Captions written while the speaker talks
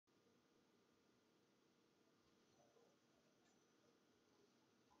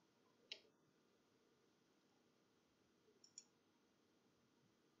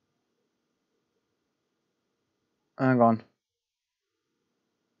Hang on.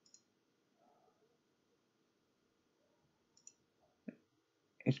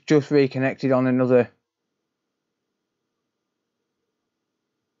 It's just reconnected on another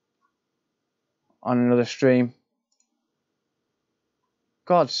stream.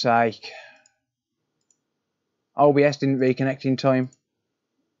 God's sake. OBS didn't reconnect in time.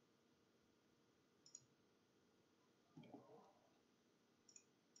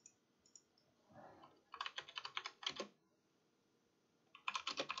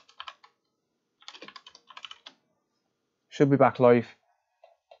 Should be back live.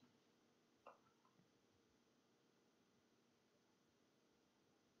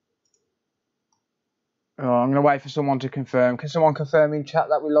 Oh, I'm going to wait for someone to confirm. Can someone confirm in chat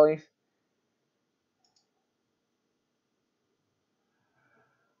that we're live?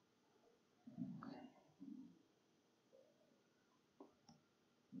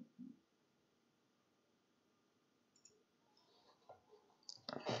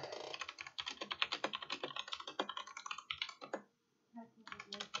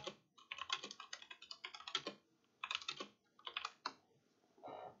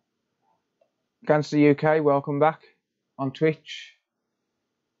 Gangster UK, welcome back on Twitch.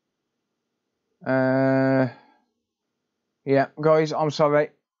 Yeah, guys, I'm sorry.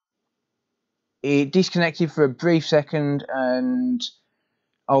 It disconnected for a brief second and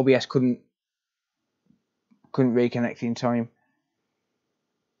OBS couldn't reconnect in time.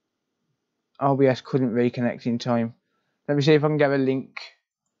 OBS couldn't reconnect in time. Let me see if I can get a link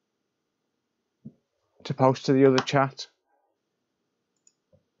to post to the other chat.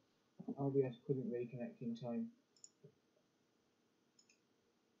 OBS couldn't reconnect in time.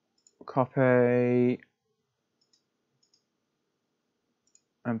 Copy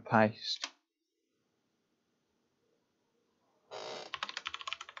and paste.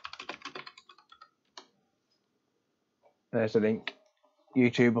 There's the link.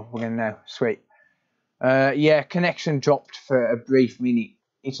 YouTube up again now. Sweet. Yeah, connection dropped for a brief minute.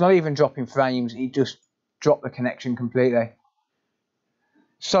 It's not even dropping frames, it just dropped the connection completely.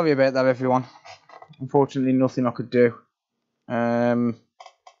 Sorry about that, everyone. Unfortunately, nothing I could do.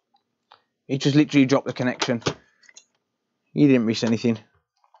 It just literally dropped the connection. You didn't miss anything.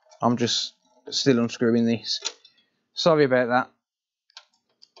 I'm just still unscrewing this. Sorry about that.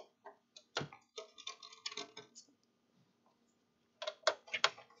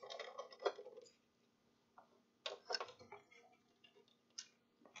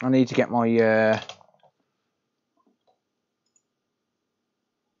 I need to get my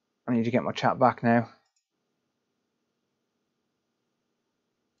chat back now.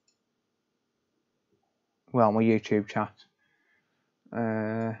 Well, my YouTube chat.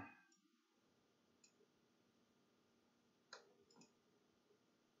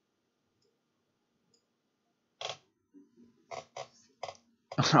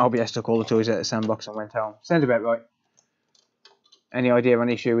 OBS took all the toys out of the sandbox and went home. Sounds about right. Any idea on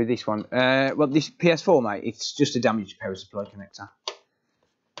issue with this one? Well, this PS4, mate, it's just a damaged power supply connector.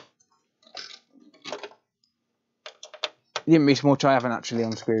 You didn't miss much, I haven't actually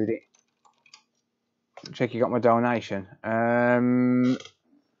unscrewed it. Check you got my donation. I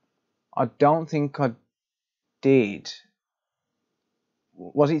don't think I did.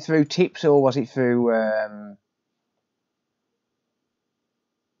 Was it through tips or was it through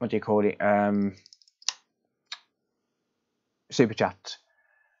what do you call it? Super chat.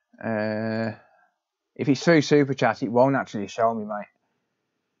 If it's through super chat, it won't actually show me, mate.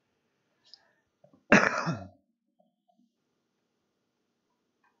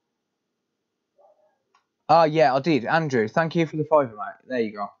 Oh yeah, I did. Andrew, thank you for the $5, mate. There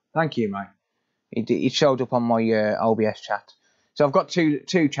you go. Thank you, mate. It showed up on my OBS chat. So I've got two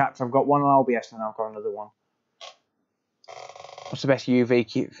chats. I've got one on OBS and I've got another one. What's the best UV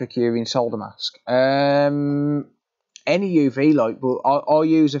kit for curing solder mask? Any UV light, but I'll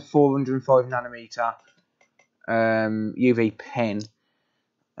use a 405 nanometer UV pen.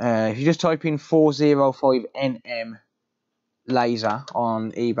 If you just type in 405NM laser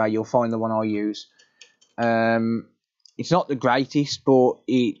on eBay, you'll find the one I use. It's not the greatest, but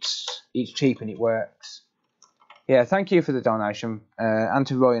it's cheap and it works. Yeah, thank you for the donation, and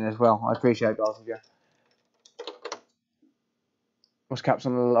to Ryan as well. I appreciate both of you. What's caps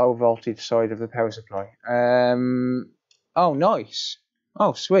on the low voltage side of the power supply? Oh, nice.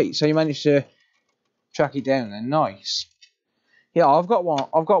 Oh, sweet. So you managed to track it down then. Nice. Yeah, I've got one.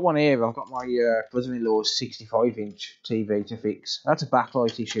 I've got one here. I've got my brother-in-law's 65-inch TV to fix. That's a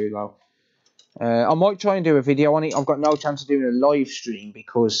backlight issue though. I might try and do a video on it. I've got no chance of doing a live stream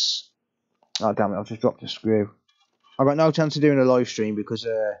because... Oh, damn it, I've just dropped a screw. I've got no chance of doing a live stream because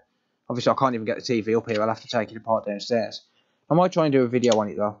Obviously, I can't even get the TV up here. I'll have to take it apart downstairs. I might try and do a video on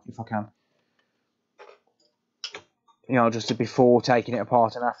it, though, if I can. You know, just before taking it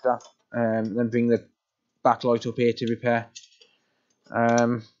apart and after. Then bring the backlight up here to repair.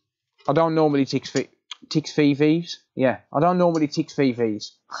 I don't normally tix TVs. Yeah, I don't normally tix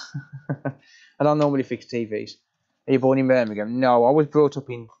TVs. I don't normally fix TVs. Are you born in Birmingham? No, I was brought up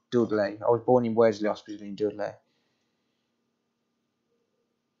in Dudley. I was born in Wesley Hospital in Dudley.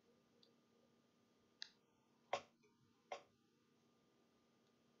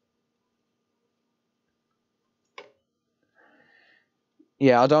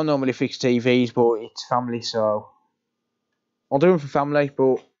 Yeah, I don't normally fix TVs, but it's family, so I'll do them for family,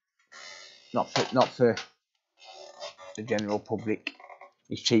 but not for the general public.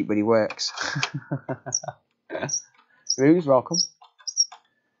 He's cheap, but he works. Who's welcome?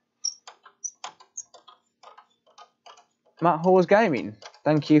 Matt Hawes Gaming.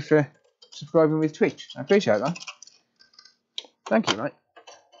 Thank you for subscribing with Twitch. I appreciate that. Thank you, mate.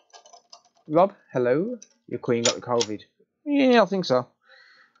 Rob, hello. Your queen got the COVID. Yeah, I think so.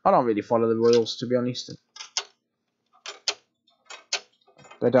 I don't really follow the royals, to be honest.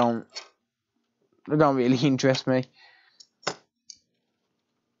 They don't really interest me.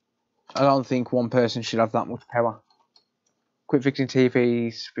 I don't think one person should have that much power. Quit fixing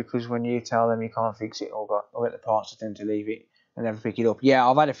TVs because when you tell them you can't fix it or get the parts for them to leave it and never pick it up. Yeah,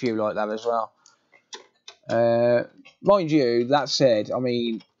 I've had a few like that as well. Mind you, that said, I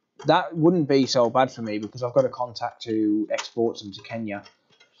mean, that wouldn't be so bad for me because I've got a contact who exports them to Kenya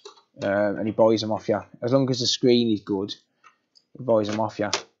and he buys them off you. As long as the screen is good, he buys them off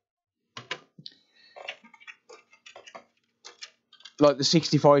you. Like the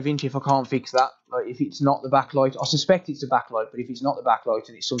 65-inch, if I can't fix that, like if it's not the backlight, I suspect it's the backlight, but if it's not the backlight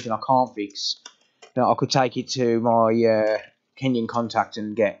and it's something I can't fix, then I could take it to my Kenyan contact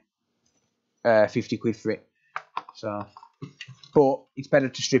and get 50 quid for it. So, but it's better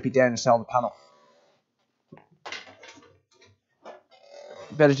to strip it down and sell the panel.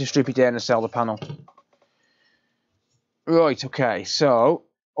 Better to strip it down and sell the panel. Right, okay, so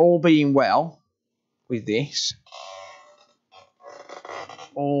all being well with this.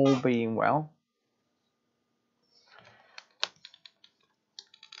 All being well.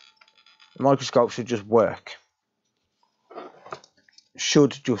 The microscope should just work.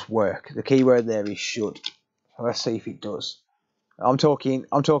 Should just work. The key word there is should. So let's see if it does. I'm talking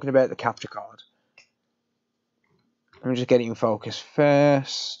about the capture card. Let me just get it in focus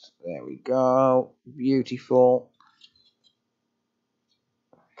first. There we go. Beautiful.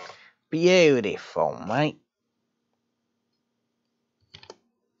 Beautiful, mate.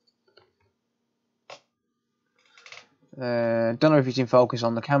 Don't know if it's in focus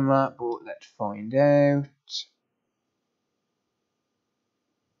on the camera, but let's find out.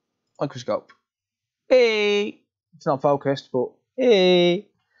 Microscope. Hey! It's not focused, but hey!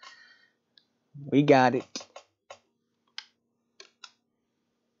 We got it.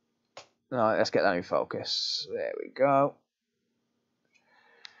 Alright, let's get that in focus. There we go.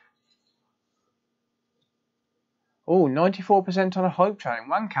 Oh, 94% on a hype train.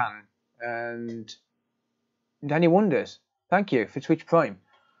 One can. And Danny Wonders. Thank you for Twitch Prime.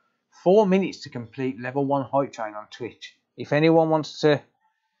 4 minutes to complete level 1 hype train on Twitch. If anyone wants to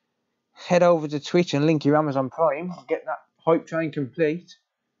head over to Twitch and link your Amazon Prime, get that hype train complete.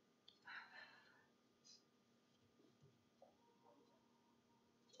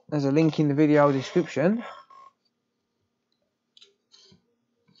 There's a link in the video description.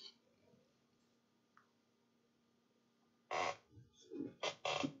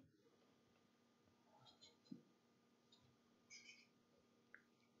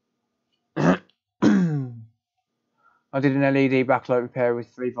 I did an LED backlight repair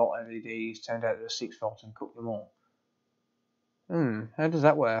with 3-volt LEDs. Turned out there was 6 volts and cooked them all. How does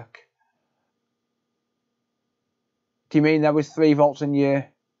that work? Do you mean that was 3 volts and you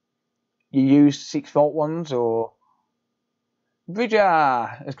used 6-volt ones, or? Bridger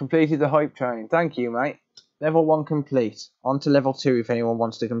has completed the hype train. Thank you, mate. Level 1 complete. On to level 2 if anyone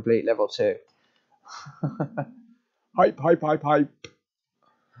wants to complete level 2. Hype, hype, hype, hype.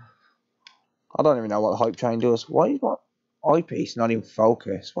 I don't even know what the hype train does. Why is my eyepiece not in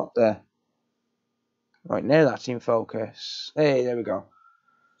focus? What the? Right, now that's in focus. Hey, there we go.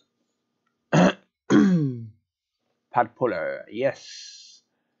 Pad puller, yes.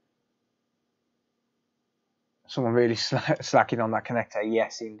 Someone really slacking on that connector.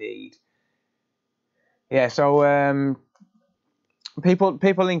 Yes, indeed. Yeah, so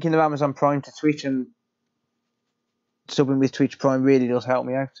people linking their Amazon Prime to Twitch and subbing with Twitch Prime really does help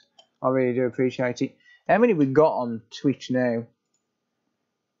me out. I really do appreciate it. How many we got on Twitch now?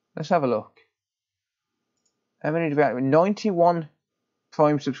 Let's have a look. How many do we have? 91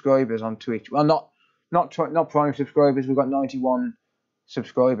 Prime subscribers on Twitch. Well, not Prime subscribers. We've got 91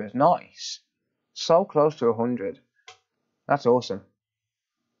 subscribers. Nice. So close to 100. That's awesome.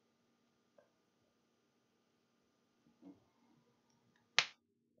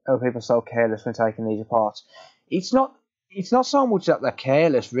 Oh, people are so careless when taking these apart. It's not so much that they're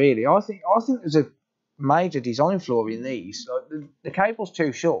careless, really. I think there's a major design flaw in these. Like the cable's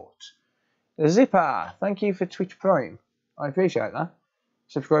too short. The zipper. Thank you for Twitch Prime. I appreciate that.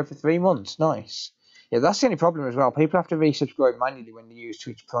 Subscribe for 3 months. Nice. Yeah, that's the only problem as well. People have to resubscribe manually when they use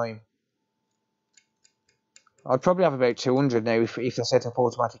Twitch Prime. I'd probably have about 200 now if they set up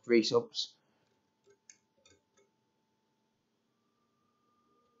automatic resubs.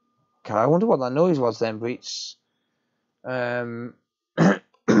 Okay, I wonder what that noise was then, but it's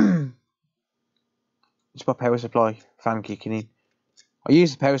it's my power supply fan kicking in. I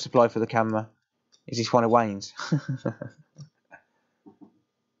use the power supply for the camera. Is this one of Wayne's?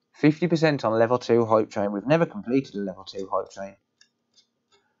 50% on level 2 hype train. We've never completed a level 2 hype train.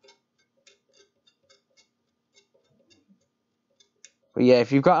 But yeah,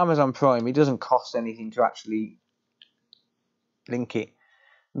 if you've got Amazon Prime, it doesn't cost anything to actually link it.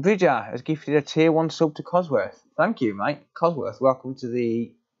 Bridger has gifted a tier 1 sub to Cosworth. Thank you, mate. Cosworth, welcome to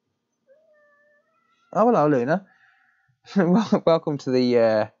the... Oh, hello, Luna. Welcome to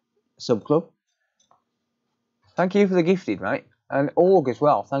the sub club. Thank you for the gifted, mate. And Org as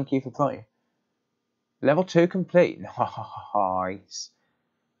well. Thank you for Prime. Level 2 complete. Nice.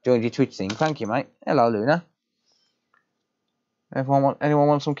 Joined your Twitch thing. Thank you, mate. Hello, Luna. Anyone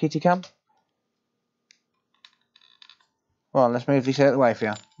want some kitty cam? Well, let's move this out of the way for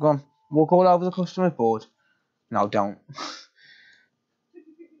you. Go on. Walk all over the customer's board. No, don't.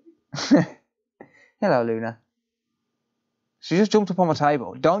 Hello, Luna. She just jumped up on my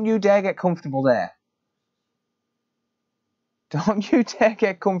table. Don't you dare get comfortable there. Don't you dare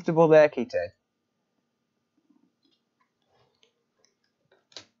get comfortable there, Kitty.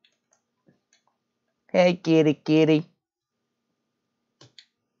 Hey, kitty, kitty.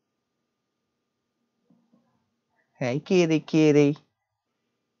 Hey, kitty, kitty.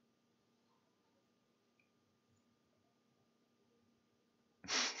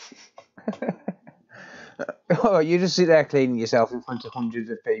 Oh, you just sit there cleaning yourself in front of hundreds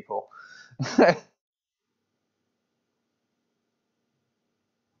of people. Can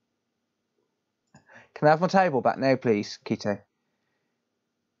I have my table back now, please, Kitty?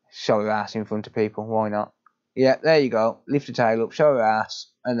 Show your ass in front of people. Why not? Yeah, there you go. Lift the tail up, show your ass,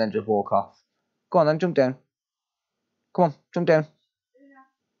 and then just walk off. Go on then, jump down. Come on, jump down.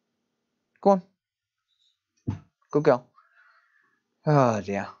 Go on. Good girl. Oh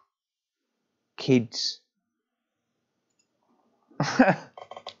dear. Kids.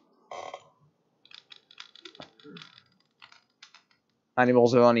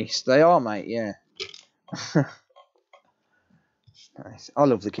 Animals are honest. They are, mate, yeah. Nice. I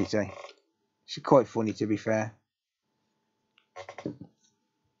love the kitty. She's quite funny, to be fair.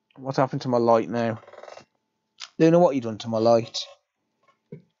 What's happened to my light now? Luna, what you done to my light?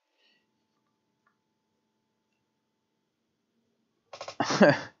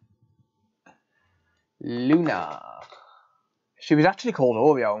 Luna. She was actually called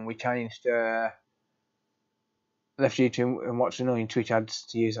Oreo, and we changed left YouTube and watched annoying Twitch ads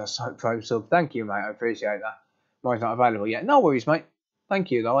to use as Prime sub. Thank you, mate. I appreciate that. Mine's not available yet. No worries, mate. Thank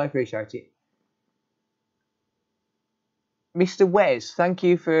you, though. I appreciate it. Mr. Wes, thank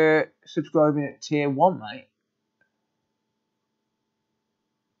you for subscribing at tier 1, mate.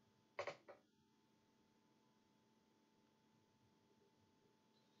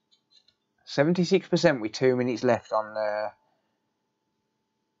 %76% with 2 minutes left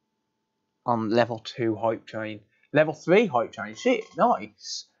on level 2 hype train. Level 3 hype train. Shit,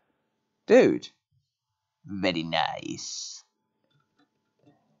 nice. Dude. Very nice.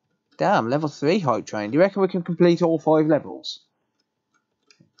 Damn, level 3 hype train. Do you reckon we can complete all 5 levels?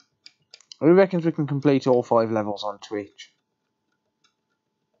 Who reckons we can complete all 5 levels on Twitch?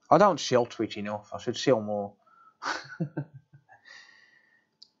 I don't shill Twitch enough. I should shill more.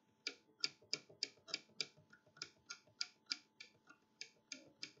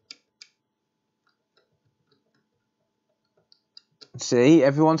 See,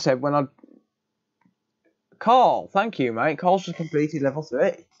 everyone said when I... Carl, thank you, mate. Carl's just completed level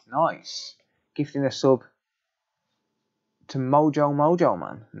 3. Nice. Gifting a sub to Mojo,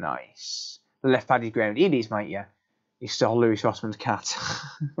 man. Nice. The left pad is ground. It is, mate, yeah. He stole Lewis Rossman's cat.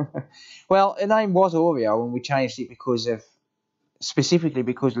 Well, her name was Oreo, and we changed it because of... Specifically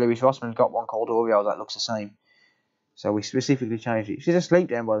because Lewis Rossman's got one called Oreo that looks the same. So we specifically changed it. She's asleep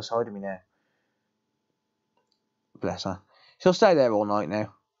down by the side of me now. Bless her. She'll stay there all night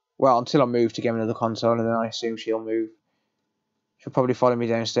now. Well, until I move to get another console, and then I assume she'll move. She'll probably follow me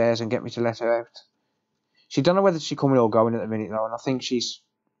downstairs and get me to let her out. She don't know whether she's coming or going at the minute though, and I think she's...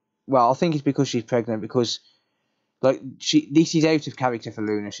 Well, I think it's because she's pregnant, because like this is out of character for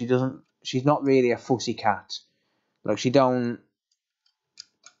Luna. She's not really a fussy cat. Like she don't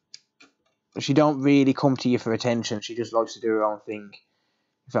really come to you for attention. She just likes to do her own thing,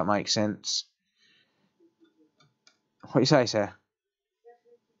 if that makes sense. What do you say, sir?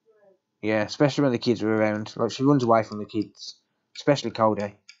 Yeah, especially when the kids are around. Like she runs away from the kids, especially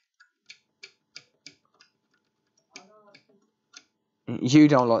Cody. You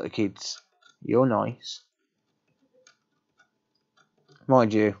don't like the kids. You're nice.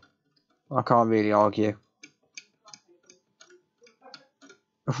 Mind you, I can't really argue.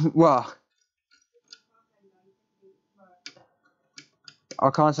 Well, I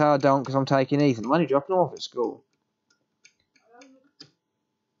can't say I don't because I'm taking Ethan. I'm only dropping him off at school.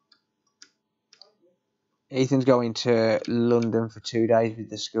 Ethan's going to London for 2 days with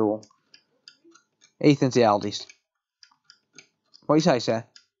the school. Ethan's the eldest. What do you say, sir?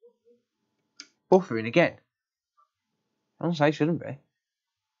 Buffering again? I don't say it shouldn't be.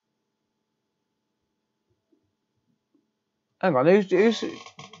 Hang on, who's dude,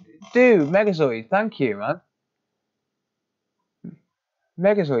 Megazoid, thank you, man.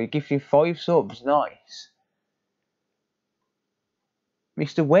 Megazoid gifting 5 subs, nice.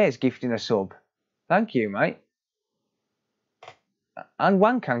 Mr. Ware's gifting a sub. Thank you, mate. And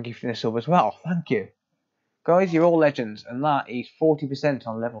Wankan gifting a sub as well, thank you. Guys, you're all legends, and that is 40%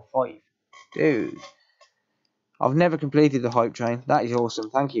 on level 5. Dude. I've never completed the hype train. That is awesome.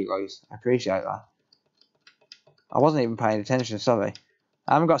 Thank you, guys. I appreciate that. I wasn't even paying attention, sorry.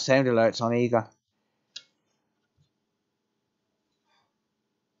 I haven't got sound alerts on either.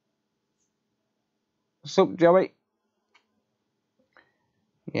 What's up, Joey?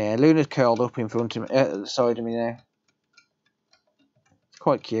 Yeah, Luna's curled up in front of me, at the side of me now. It's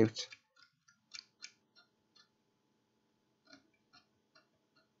quite cute.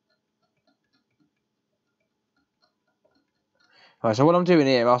 Right, so what I'm doing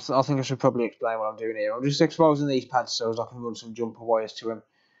here, I think I should probably explain what I'm doing here. I'm just exposing these pads so I can run some jumper wires to them.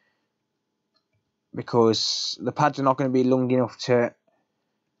 Because the pads are not going to be long enough to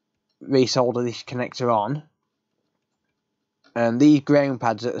resolder this connector on. And these ground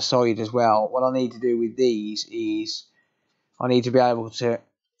pads at the side as well, what I need to do with these is I need to be able to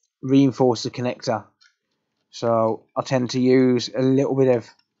reinforce the connector. So I tend to use a little bit of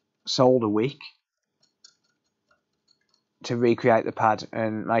solder wick to recreate the pad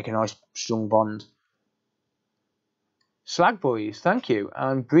and make a nice strong bond. Slag boys, thank you.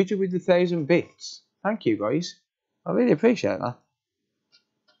 And Bridger with the 1,000 bits. Thank you, guys. I really appreciate that.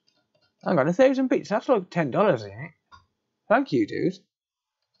 Hang on, 1,000 bits, that's like $10, isn't it? Thank you, dude.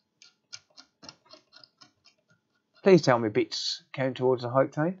 Please tell me bits count towards the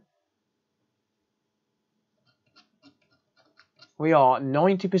hype train. We are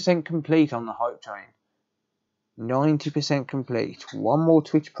 90% complete on the hype train. 90% complete. One more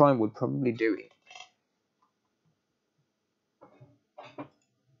Twitch Prime would probably do it.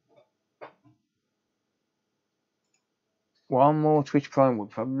 One more Twitch Prime would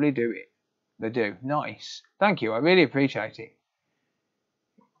probably do it. They do. Nice. Thank you. I really appreciate it.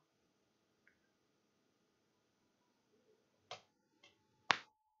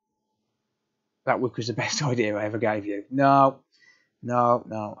 That was the best idea I ever gave you. No.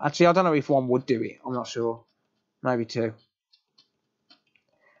 Actually, I don't know if one would do it. I'm not sure. Maybe 2.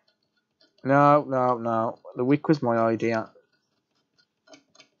 No. The wick was my idea.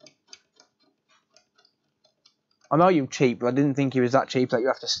 I know you're cheap, but I didn't think you was that cheap that you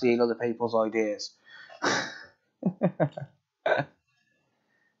have to steal other people's ideas.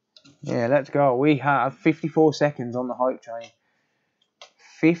 Yeah, let's go. We have 54 seconds on the hype train.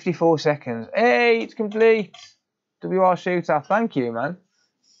 54 seconds. Hey, it's complete. WR Shooter, thank you, man.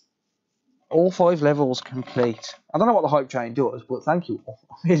 All 5 levels complete. I don't know what the hype train does, but thank you. I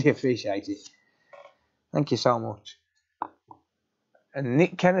really appreciate it. Thank you so much. And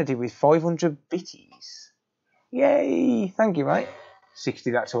Nick Kennedy with 500 bitties. Yay! Thank you, mate.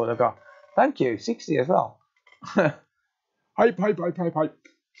 60, that's all I got. Thank you. 60 as well. Hype.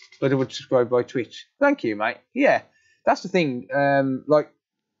 But I would subscribe by Twitch. Thank you, mate. Yeah, that's the thing. Like,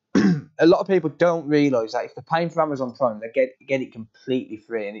 a lot of people don't realise that if they're paying for Amazon Prime, they get it completely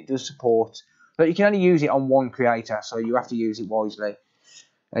free, and it does support. But you can only use it on one creator, so you have to use it wisely,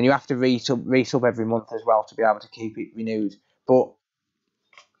 and you have to resub every month as well to be able to keep it renewed. But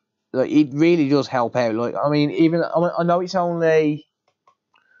like, it really does help out. Like, I mean, even I know it's only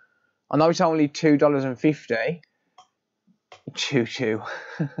 $2.50. Choo.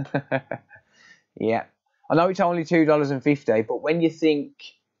 Yeah, I know it's only $2.50, but when you think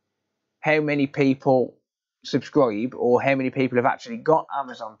how many people subscribe or how many people have actually got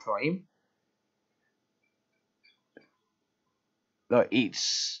Amazon Prime, like,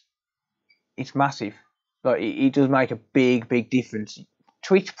 it's massive. Like, it does make a big difference.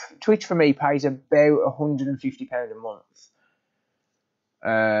 Twitch for me pays about £150 a month.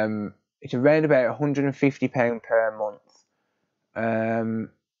 It's around about £150 per month.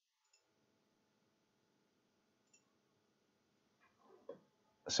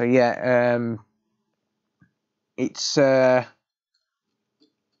 So yeah, it's a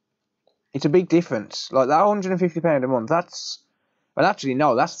big difference. Like, that £150 a month. Well, actually,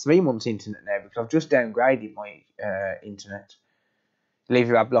 no, that's 3 months internet now, because I've just downgraded my internet. Leave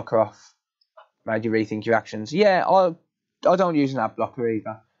your ad blocker off. Made you rethink your actions. Yeah, I don't use an ad blocker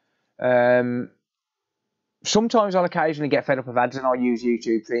either. Sometimes I'll occasionally get fed up of ads and I'll use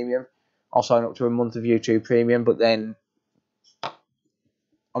YouTube Premium. I'll sign up to a month of YouTube Premium, but then,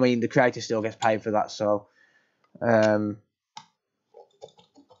 I mean, the creator still gets paid for that, so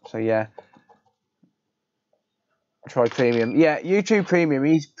yeah. Try Premium. Yeah, YouTube Premium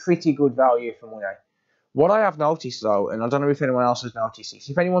is pretty good value for money. What I have noticed, though, and I don't know if anyone else has noticed this,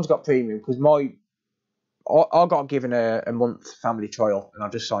 if anyone's got Premium, because I got given a month family trial, and I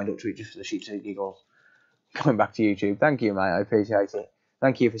just signed up to it just for the shits and giggles. Going back to YouTube. Thank you, mate. I appreciate it.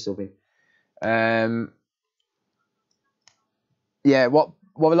 Thank you for subbing. Yeah, what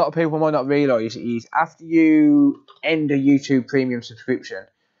a lot of people might not realise is, after you end a YouTube Premium subscription,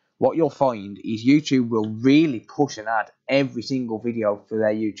 what you'll find is YouTube will really push an ad every single video for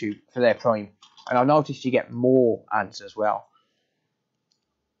their Prime. And I've noticed you get more ads as well.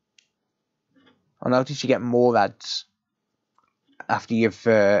 I noticed you get more ads after you've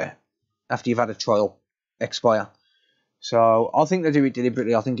had a trial expire. So I think they do it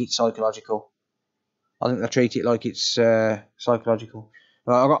deliberately. I think it's psychological. I think they treat it like it's psychological.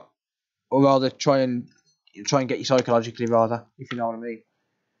 Or rather, try and get you psychologically, rather, if you know what I mean.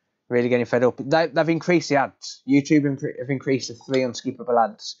 Really getting fed up. They've increased the ads. YouTube have increased the 3 unskippable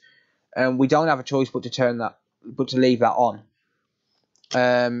ads, and we don't have a choice but to leave that on.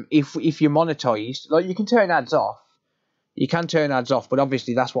 If you're monetized, like, you can turn ads off. You can turn ads off, but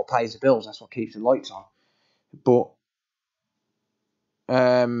obviously that's what pays the bills. That's what keeps the lights on. But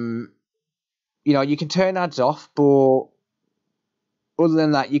you know, you can turn ads off, but other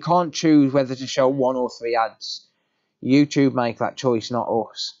than that, you can't choose whether to show 1 or 3 ads. YouTube make that choice, not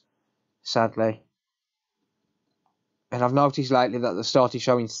us, sadly. And I've noticed lately that they started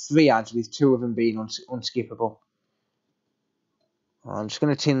showing 3 ads, with 2 of them being unskippable. I'm just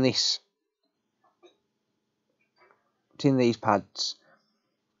going to tin these pads.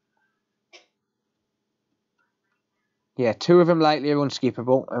 Yeah, 2 of them lately are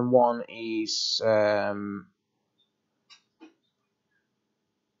unskippable, and 1 is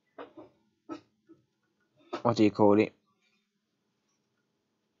what do you call it?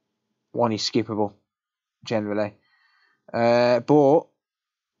 1 is skippable, generally. But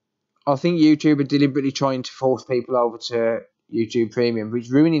I think YouTube are deliberately trying to force people over to YouTube Premium, which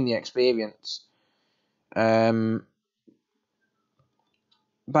is ruining the experience.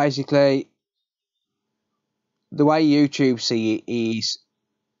 Basically, the way YouTube see it is,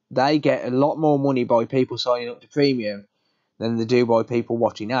 they get a lot more money by people signing up to Premium than they do by people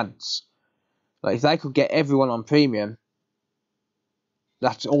watching ads. Like, if they could get everyone on Premium,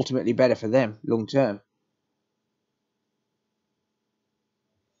 that's ultimately better for them long term.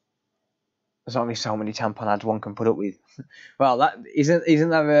 There's only so many tampon ads one can put up with. Well, that isn't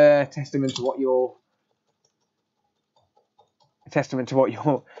that a testament to what you're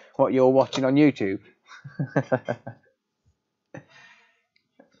watching on YouTube?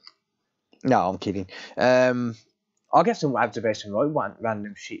 No, I'm kidding. I'll get some ads about some right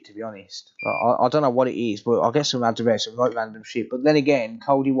random shit, to be honest. I don't know what it is, but I'll get some ads about some right random shit. But then again,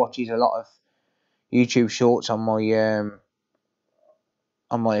 Cody watches a lot of YouTube shorts on my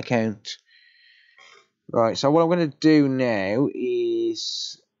account. Right, so what I'm going to do now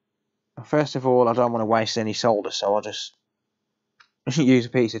is, first of all, I don't want to waste any solder, so I'll just use a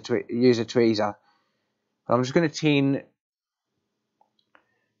tweezer. I'm just going to tin.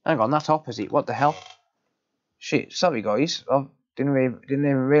 Hang on, that's opposite. What the hell? Shit, sorry guys. I didn't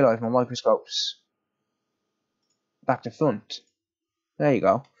even realise my microscope's back to front. There you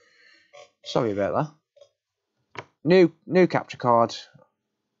go. Sorry about that. New capture card.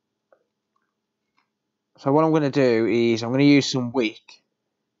 So what I'm going to do is, I'm going to use some wick.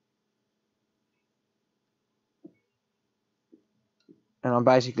 and I'm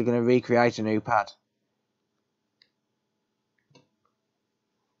basically going to recreate a new pad.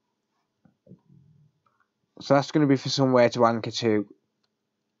 So that's going to be for somewhere to anchor to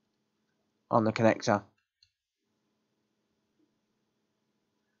on the connector.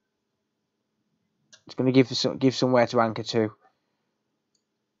 It's going to give somewhere to anchor to.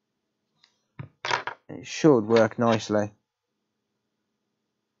 It should work nicely.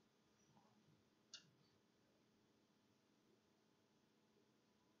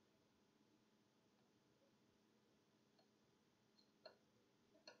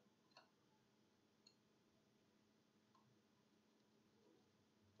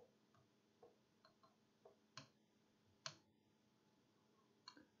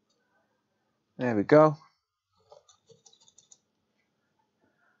 There we go.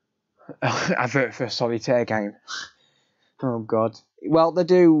 Advert for a solitaire game. Oh god. Well, they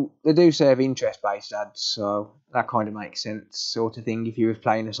do serve interest-based ads, so that kind of makes sense, sort of thing. If you were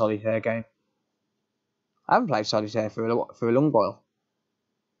playing a solitaire game, I haven't played solitaire for a long while.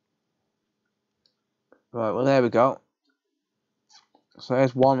 Right. Well, there we go. So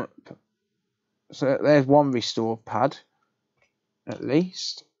there's one. So there's one restore pad, at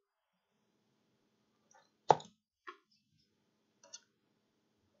least.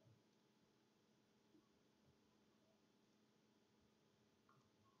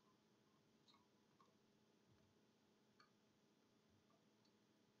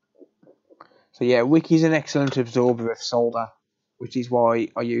 So yeah, Wiki's an excellent absorber of solder, which is why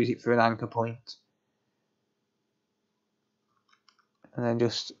I use it for an anchor point. And then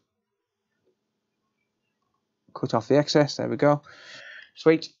just cut off the excess. There we go.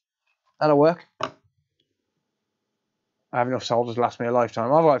 Sweet. That'll work. I have enough solder to last me a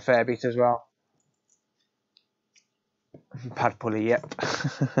lifetime. I've got a fair bit as well. Pad pulley, yep.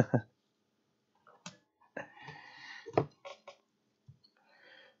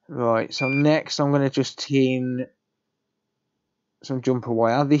 Right, so next I'm going to just tin some jumper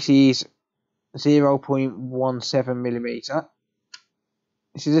wire. This is 0.17 millimeter.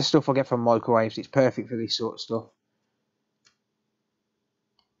 This is the stuff I get from microwaves. It's perfect for this sort of stuff.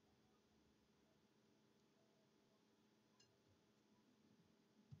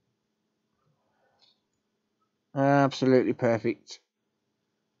 Absolutely perfect.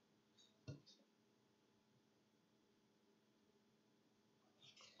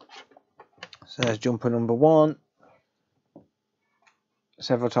 So there's jumper number one.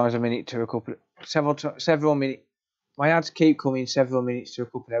 Several times a minute to a couple. Several minutes. My ads keep coming several minutes to a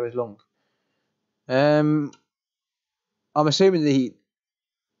couple of hours long. I'm assuming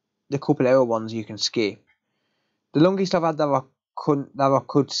the couple hour ones you can skip. The longest I've had that I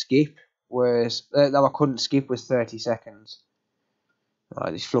couldn't skip was 30 seconds.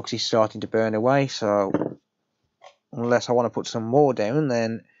 Right, this flux is starting to burn away, so unless I want to put some more down,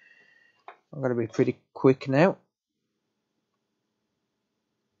 then I'm going to be pretty quick now.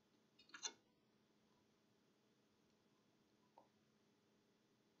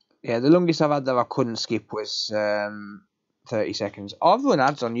 Yeah, the longest I've had that I couldn't skip was 30 seconds. I've run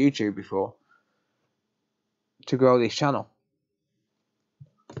ads on YouTube before to grow this channel.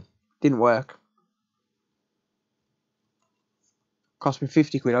 Didn't work. Cost me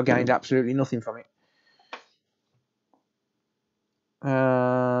 50 quid. I gained absolutely nothing from it.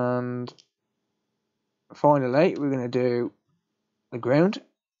 And finally, we're going to do the ground.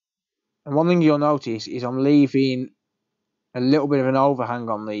 And one thing you'll notice is I'm leaving a little bit of an overhang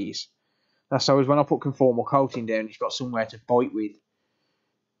on these. That's so as when I put conformal coating down, it's got somewhere to bite with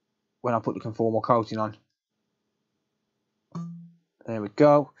when I put the conformal coating on. There we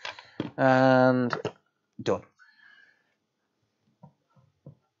go. And done.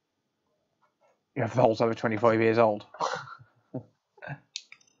 Your vault's over 25 years old.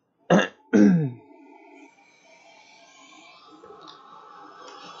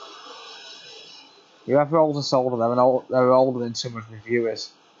 You have rolls of solder them, and they're older than some of the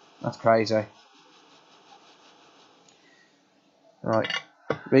viewers. That's crazy. Right,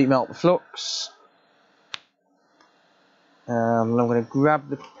 remelt the flux. And I'm going to grab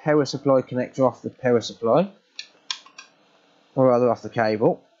the power supply connector off the power supply, or rather off the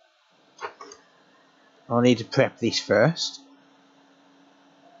cable. I need to prep this first.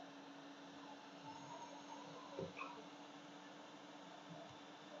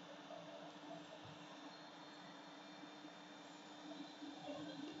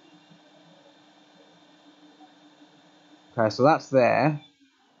 Okay, so that's there.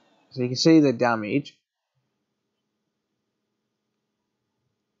 So you can see the damage.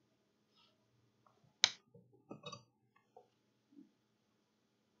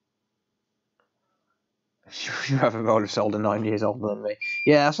 you have a roller solder 9 years older than me.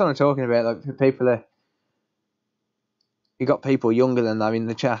 Yeah, that's what I'm talking about. Like people are, you got people younger than them in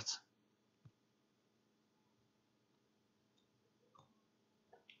the chat.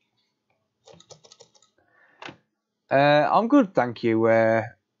 I'm good, thank you.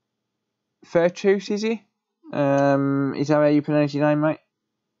 Fairchoose, is he? Is that how you pronounce your name, mate?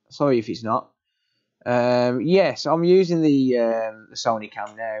 Sorry if it's not. Yes, I'm using the Sony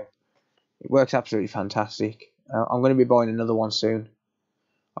cam now. It works absolutely fantastic. I'm going to be buying another one soon.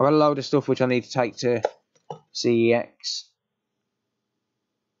 I've got a load of stuff which I need to take to CEX.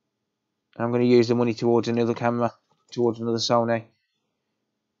 I'm going to use the money towards another camera, towards another Sony.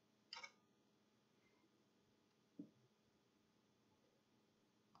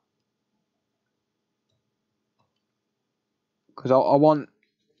 Because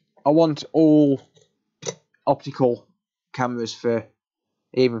I want all optical cameras for,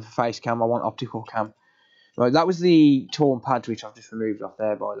 even for face cam. I want optical cam. Right, that was the torn pads which I've just removed off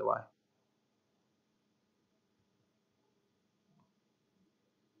there, by the way.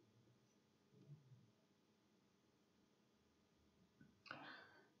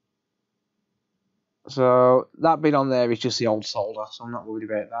 So that bit on there is just the old solder, so I'm not worried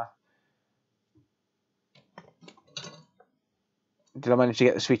about that. Did I manage to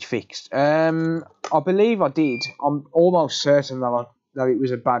get the switch fixed? I believe I did. I'm almost certain that it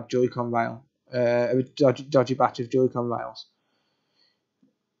was a bad Joy-Con rail, a dodgy batch of Joy-Con rails.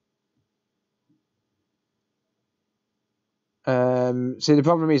 See, the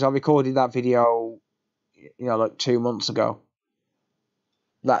problem is I recorded that video, like 2 months ago.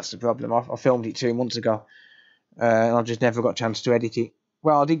 That's the problem. I filmed it 2 months ago, and I just never got a chance to edit it.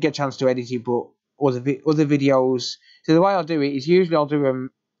 Well, I did get a chance to edit it, but other videos. So the way I do it is usually I'll do them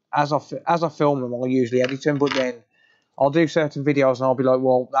as I film them. I'll usually edit them, but then I'll do certain videos and I'll be like,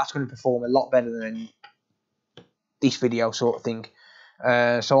 well, that's going to perform a lot better than this video, sort of thing.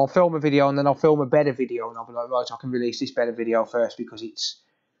 So I'll film a video and then I'll film a better video, and I'll be like, right, I can release this better video first because it's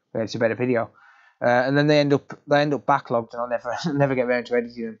a better video. And then they end up backlogged, and I'll never get around to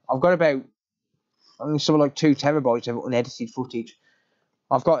editing them. I've got about something like 2 terabytes of unedited footage.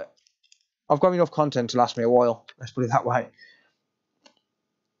 I've got enough content to last me a while. Let's put it that way.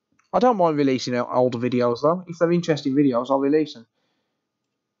 I don't mind releasing older videos though. If they're interesting videos, I'll release them.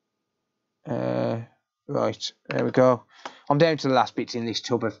 Right, there we go. I'm down to the last bits in this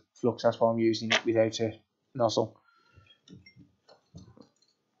tub of flux. That's why I'm using it without a nozzle.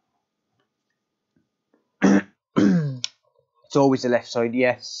 It's always the left side,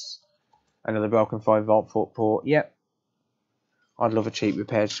 yes. Another broken 5-volt foot port, yep. I'd love a cheap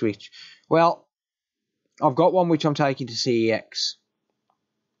repaired switch. Well, I've got one which I'm taking to CEX.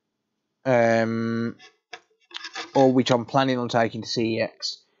 Or which I'm planning on taking to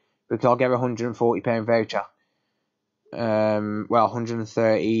CEX. Because I'll get a £140 voucher. Well,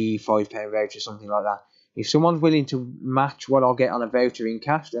 £135 voucher, something like that. If someone's willing to match what I'll get on a voucher in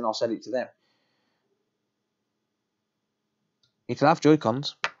cash, then I'll sell it to them. It'll have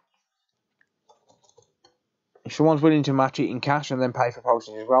Joy-Cons. If someone's willing to match it in cash and then pay for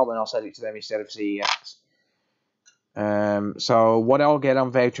postage as well, then I'll sell it to them instead of CEX. So what I'll get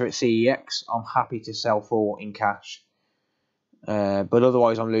on voucher at CEX, I'm happy to sell for in cash. But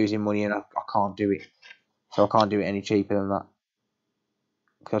otherwise I'm losing money and I can't do it. So I can't do it any cheaper than that.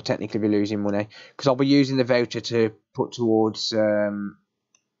 Because I'll technically be losing money. Because I'll be using the voucher to put towards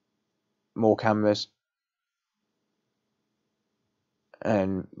more cameras.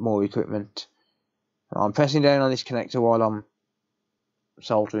 And more equipment. I'm pressing down on this connector while I'm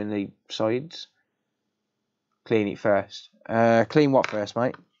soldering the sides. Clean it first. Clean what first,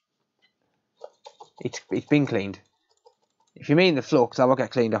 mate? It's been cleaned. If you mean the flux, that will get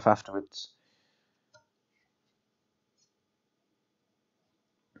cleaned off afterwards.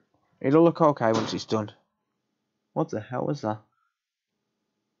 It'll look okay once it's done. What the hell was that?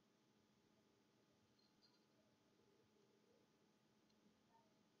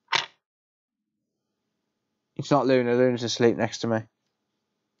 It's not Luna. Luna's asleep next to me.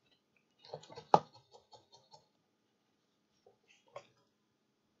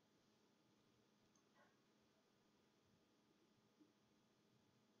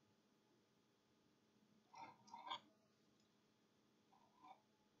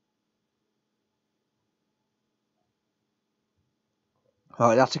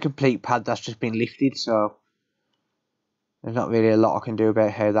 Right, that's a complete pad that's just been lifted, so there's not really a lot I can do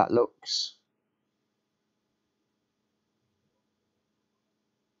about how that looks.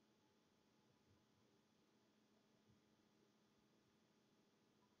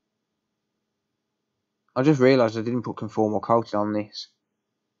 I just realised I didn't put conformal coating on this.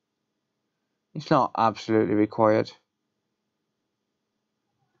 It's not absolutely required.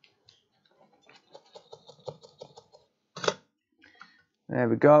 There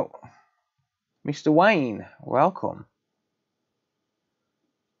we go. Mr. Wayne, welcome.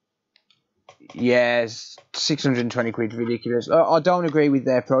 Yes, 620 quid, ridiculous. I don't agree with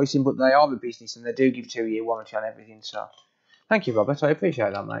their pricing, but they are a business and they do give 2-year warranty on everything. So, thank you, Robert. I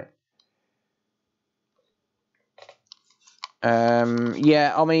appreciate that, mate.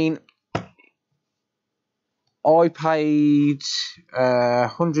 Yeah, I mean, I paid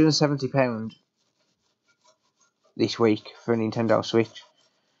 £170 this week for a Nintendo Switch.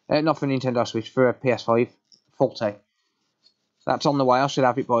 Not for a Nintendo Switch, for a PS5 Full-Take. That's on the way. I should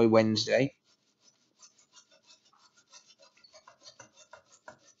have it by Wednesday.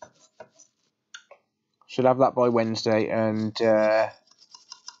 Should have that by Wednesday, and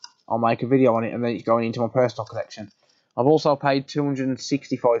I'll make a video on it, and then it's going into my personal collection. I've also paid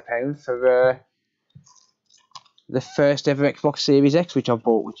 £265 for the first ever Xbox Series X, which I've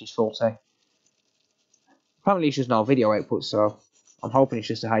bought, which is 40. Apparently it's just no video output, so I'm hoping it's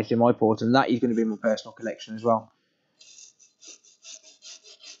just a HDMI port, and that is going to be in my personal collection as well.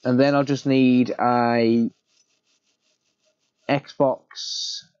 And then I'll just need a Xbox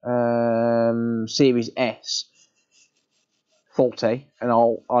Series S 40, and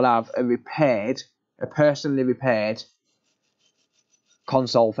I'll have a personally repaired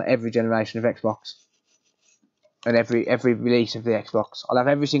console for every generation of Xbox, and every release of the Xbox. I'll have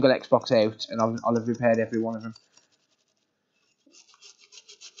every single Xbox out, and I'll have repaired every one of them,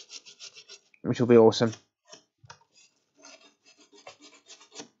 which will be awesome.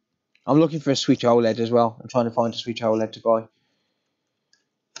 I'm looking for a Switch OLED as well. I'm trying to find a Switch OLED to buy.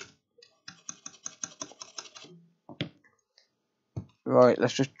 Right,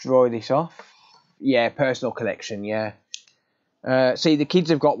 let's just dry this off. Yeah, personal collection, yeah. See, the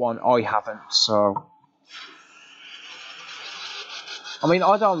kids have got one, I haven't, so... I mean,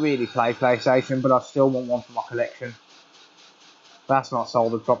 I don't really play PlayStation, but I still want one for my collection. That's not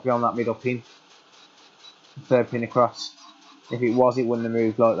soldered properly on that middle pin. Third pin across. If it was, it wouldn't have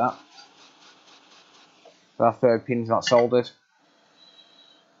moved like that. So that third pin's not soldered.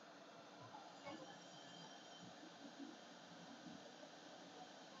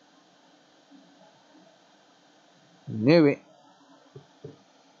 Knew it.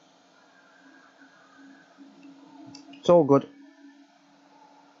 It's all good.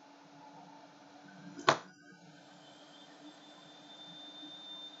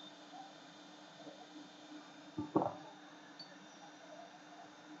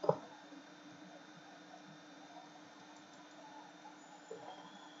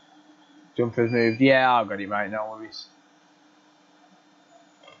 Jumper's moved. Yeah, I've got it, mate. No worries.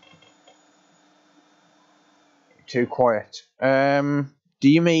 Too quiet. Do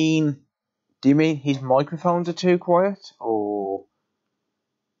you mean his microphones are too quiet, or?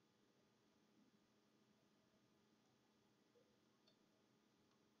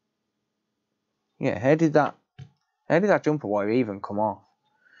 Yeah, how did that jumper wire even come off?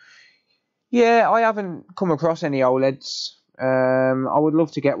 Yeah, I haven't come across any OLEDs. I would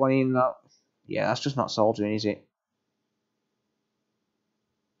love to get one in that. Yeah, that's just not soldering, is it?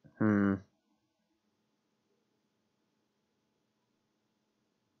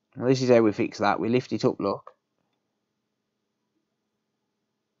 Well, this is how we fix that. We lift it up, look.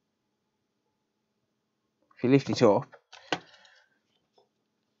 If you lift it up,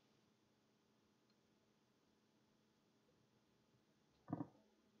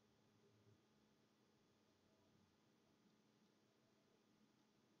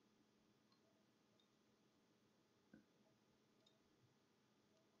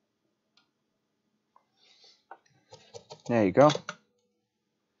 there you go.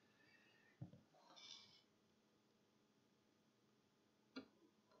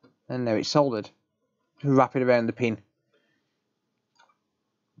 And now it's soldered. Wrap it around the pin.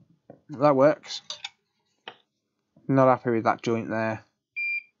 That works. Not happy with that joint there,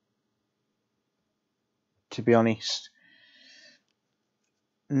 to be honest.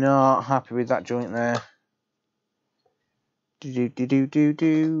 Not happy with that joint there.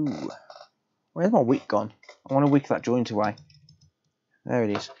 Do. Where's my wick gone? I want to wick that joint away. There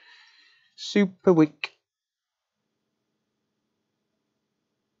it is. Super wick.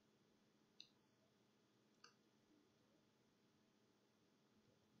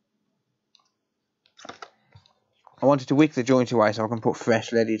 I wanted to wick the joint away so I can put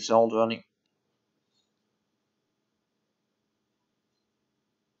fresh leaded solder on it.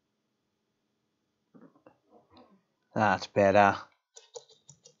 That's better.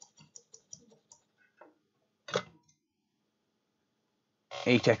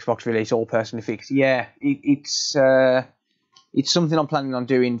 each Xbox release all personally fixed. Yeah, it's something I'm planning on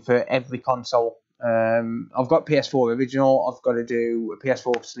doing for every console. I've got PS4 original. I've got to do a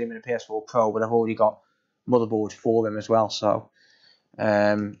PS4 Slim and a PS4 Pro, but I've already got motherboards for them as well. So,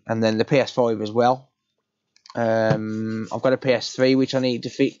 and then the PS5 as well. I've got a PS3 which I need to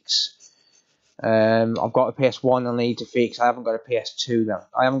fix. I've got a PS1 I need to fix. I haven't got a PS2 though.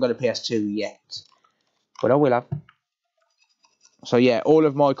 I haven't got a PS2 yet, but I will have. So yeah, all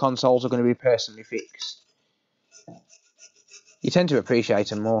of my consoles are going to be personally fixed. You tend to appreciate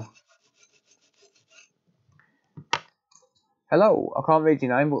them more. Hello, I can't read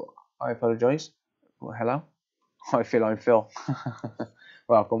your name, but I apologise. Well, hello, I feel I'm Phil.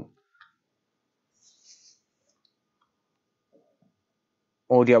 Welcome.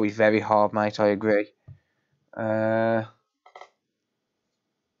 Audio is very hard, mate. I agree.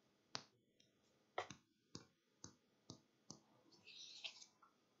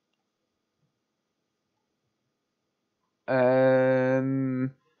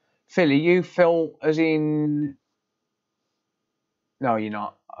 Phil, are you Phil as in? No, you're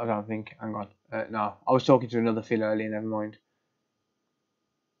not. I don't think. Hang on. No, I was talking to another Phil earlier. Never mind.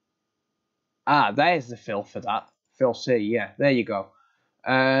 Ah, there's the Phil for that. Phil C. Yeah, there you go.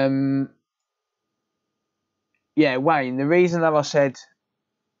 Yeah, Wayne. The reason that I said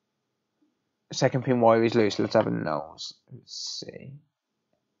second pin wire is loose. Let's have a nose. Let's see.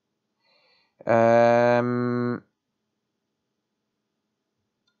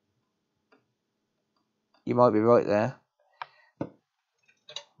 You might be right there.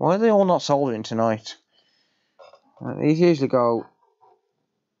 Why are they all not soldering tonight? These usually go.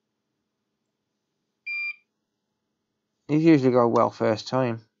 These usually go well first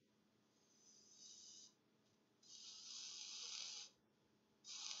time.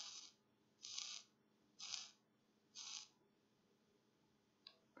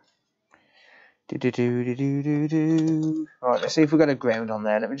 Right, let's see if we've got a ground on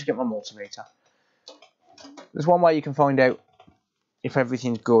there. Let me just get my multimeter. There's one way you can find out if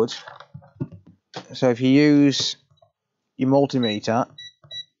everything's good. So if you use your multimeter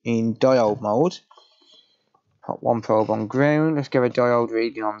in diode mode, put one probe on ground. Let's get a diode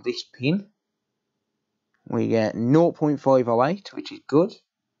reading on this pin. We get 0.508, which is good.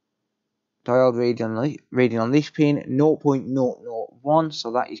 Diode reading on this pin, 0.001,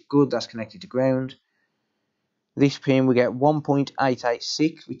 so that is good. That's connected to ground. This pin we get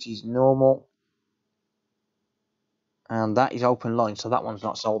 1.886, which is normal. And that is open line, so that one's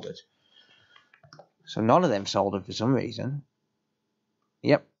not soldered. So none of them soldered for some reason.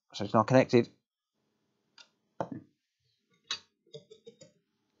 Yep, so it's not connected.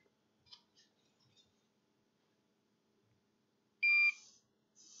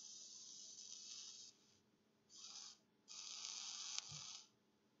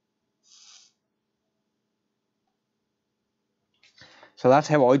 So that's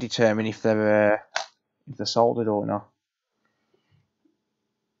how I determine if they're soldered or not.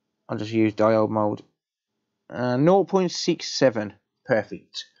 I'll just use diode mode. 0.67,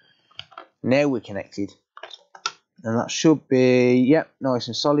 perfect. Now we're connected. And that should be, yep, nice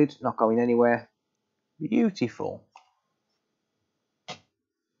and solid, not going anywhere. Beautiful.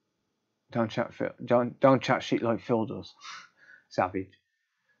 Don't chat shit like Phil does. Savage.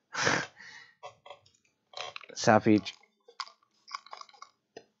 Savage.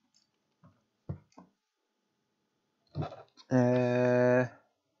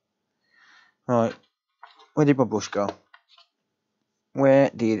 Right. Where did my brush go?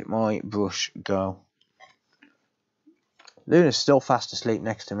 Where did my brush go? Luna's still fast asleep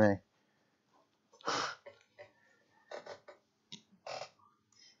next to me.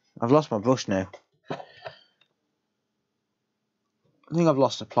 I've lost my brush now. I think I've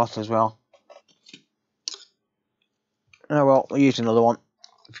lost the plot as well. Oh well, we'll use another one.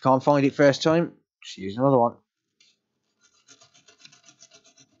 If you can't find it first time, just use another one.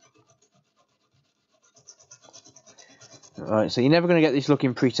 Right, so you're never going to get this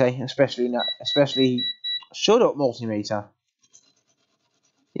looking pretty, especially shut up, multimeter.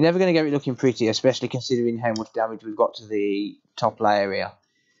 You're never going to get it looking pretty, especially considering how much damage we've got to the top layer here.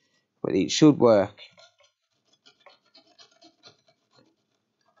 But it should work.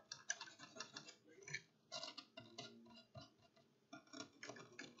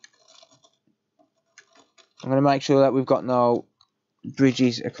 I'm going to make sure that we've got no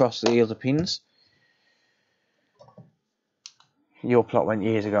bridges across the other pins. Your plot went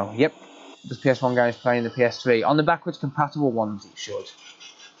years ago. Yep, the PS1 game is playing the PS3. On the backwards compatible ones it should.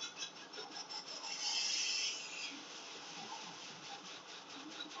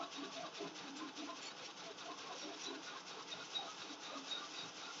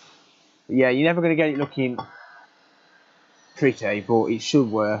 But yeah, you're never going to get it looking pretty, but it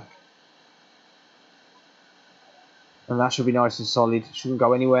should work. And that should be nice and solid. It shouldn't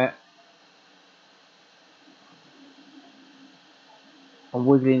go anywhere. I'm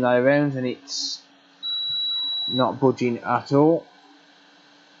wiggling that around and it's not budging at all.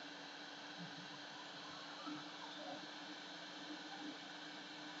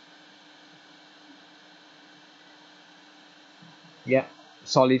 Yeah,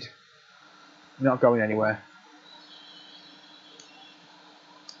 solid. Not going anywhere.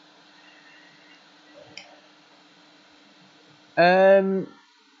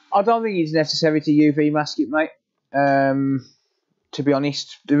 I don't think it's necessary to UV mask it, mate. To be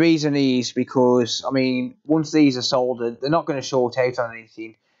honest, the reason is because, I mean, once these are soldered, they're not going to short out on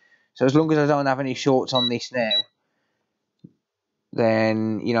anything. So as long as I don't have any shorts on this now,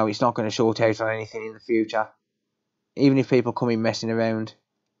 then, you know, it's not going to short out on anything in the future. Even if people come in messing around.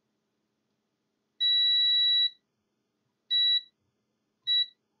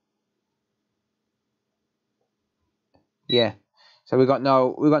 Yeah. So we got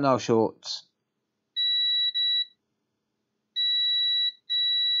no shorts.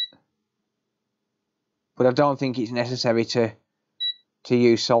 But I don't think it's necessary to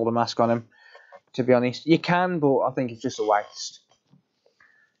use solder mask on them. To be honest, you can, but I think it's just a waste.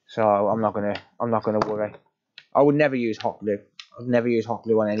 So I'm not gonna worry. I would never use hot glue. I'd never use hot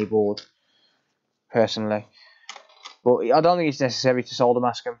glue on any board, personally. But I don't think it's necessary to solder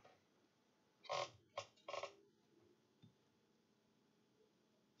mask them.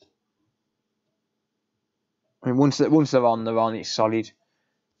 I mean, once they're on, it's solid.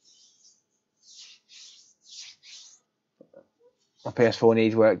 My PS4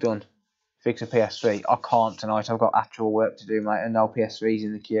 needs work done. Fix a PS3. I can't tonight. I've got actual work to do, mate, and no PS3s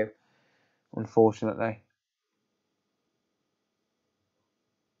in the queue, unfortunately.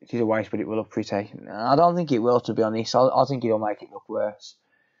 It is a waste, but it will look pretty. I don't think it will, to be honest. I think it'll make it look worse.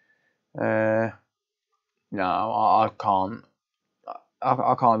 No, I can't.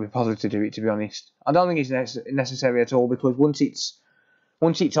 I can't be bothered to do it, to be honest. I don't think it's necessary at all, because once it's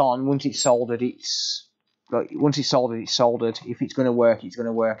soldered, it's soldered. If it's going to work, it's going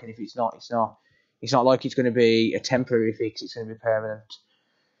to work, and if it's not, it's not. It's not like it's going to be a temporary fix. It's going to be permanent.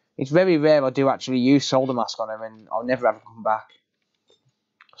 It's very rare I do actually use solder mask on them, and I'll never have them come back.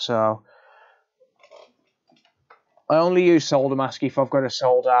 So I only use solder mask if I've got a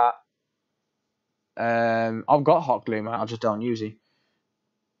solder. I've got hot glue, mate. I just don't use it.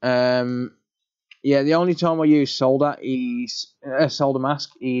 Yeah, the only time I use solder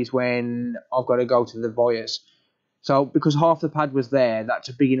mask is when I've got to go to the vias. So because half the pad was there, that's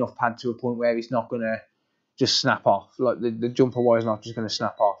a big enough pad to a point where it's not gonna just snap off. Like the jumper wire is not just gonna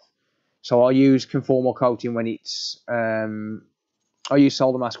snap off. So I use conformal coating when it's I use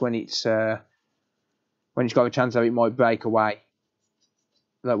solder mask when it's got a chance that it might break away.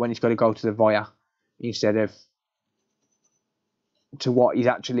 Like when it's got to go to the via instead of to what is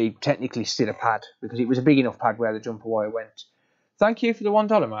actually technically still a pad, because it was a big enough pad where the jumper wire went. Thank you for the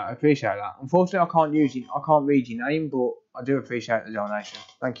 $1, mate. I appreciate that. Unfortunately, I can't read your name, but I do appreciate the donation.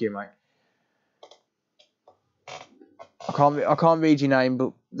 Thank you, mate. I can't read your name,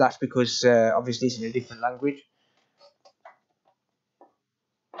 but that's because obviously it's in a different language.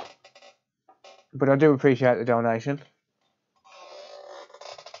 But I do appreciate the donation.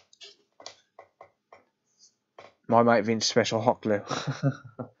 My mate Vince special hot glue.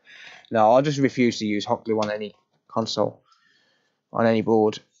 No, I just refuse to use hot glue on any console, on any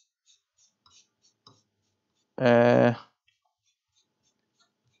board. All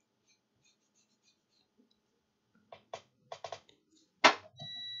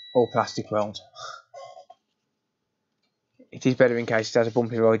plastic weld. It is better in case it has a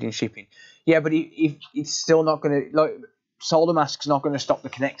bumpy ride in shipping. Yeah, but if it's still not going to, like, solder mask's not going to stop the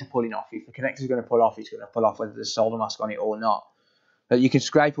connector pulling off. If the connector's going to pull off, it's going to pull off whether there's solder mask on it or not. But you can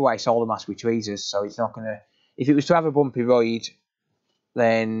scrape away solder mask with tweezers, so it's not going to. If it was to have a bumpy ride,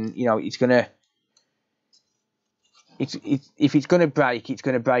 then you know it's going to. If it's going to break, it's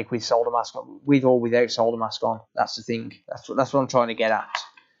going to break with solder mask on, with or without solder mask on. That's the thing. That's what I'm trying to get at.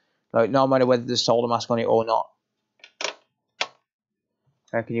 Like, no matter whether there's solder mask on it or not.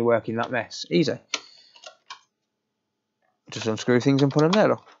 How can you work in that mess? Easy. Just unscrew things and put them there,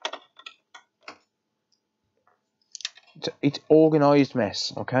 look. It's organised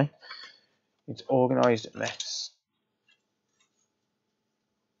mess, okay? It's organised mess.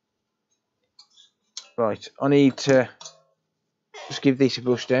 Right, I need to just give this a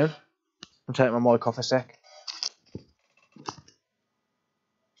brush down and take my mic off a sec.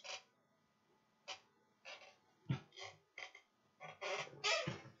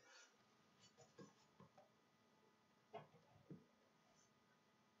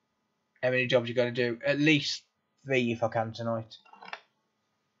 how many jobs you're going to do. At least 3 if I can tonight.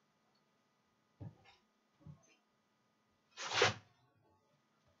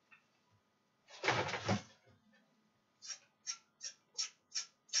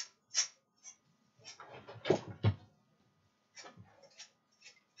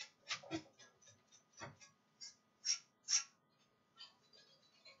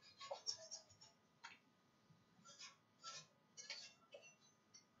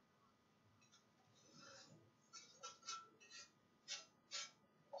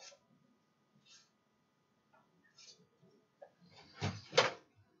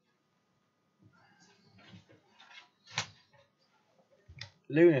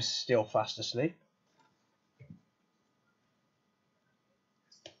 Luna's still fast asleep.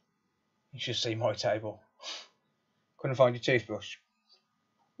 You should see my table. Couldn't find your toothbrush.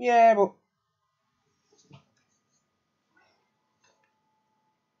 Yeah, but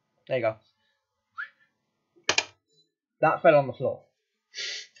there you go. That fell on the floor.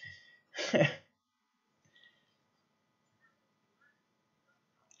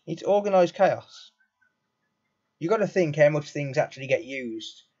 It's organised chaos. You got to think how much things actually get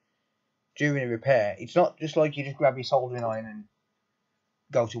used during a repair. It's not just like you just grab your soldering iron and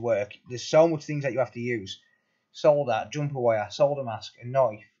go to work. There's so much things that you have to use. Solder, jumper wire, solder mask, a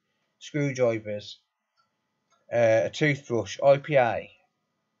knife, screwdrivers, a toothbrush, IPA,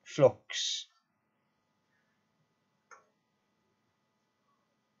 flux.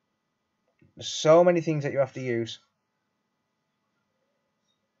 There's so many things that you have to use.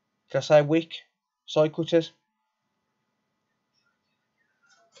 Did I say wick? Side cutters?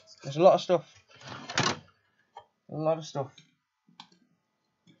 There's a lot of stuff. A lot of stuff.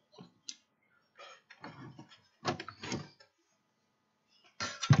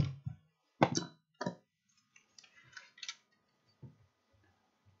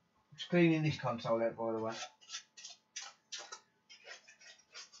 Just cleaning this console out, by the way.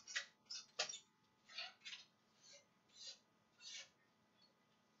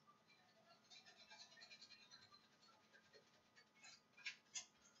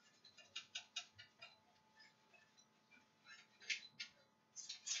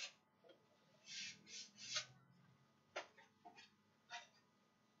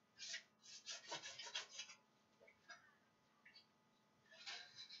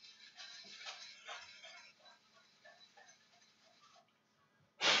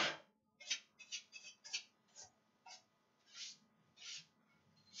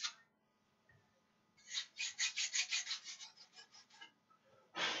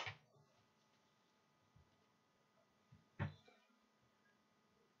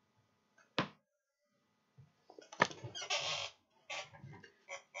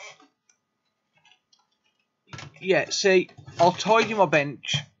 Yeah, see, I'll tidy my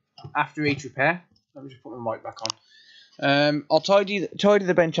bench after each repair. Let me just put my mic back on. I'll tidy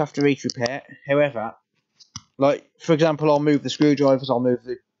the bench after each repair. However, like for example, I'll move the screwdrivers, I'll move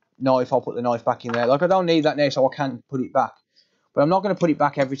the knife, I'll put the knife back in there. Like I don't need that now, so I can put it back. But I'm not going to put it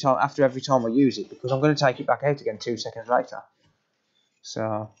back every time I use it, because I'm going to take it back out again 2 seconds later.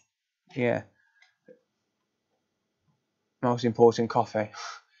 So, yeah. Most important, coffee.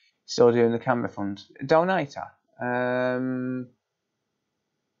 Still doing the camera fund. Donator. Has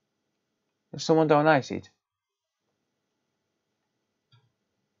someone donated?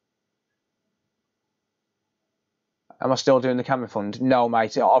 Am I still doing the camera fund? No,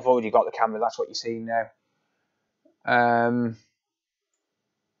 mate. I've already got the camera. That's what you're seeing now.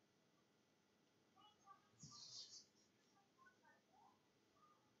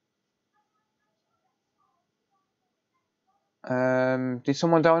 Did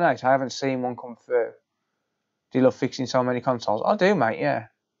someone donate? I haven't seen one come through. Do you love fixing so many consoles? I do, mate. Yeah,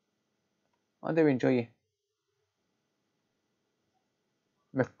 I do enjoy you.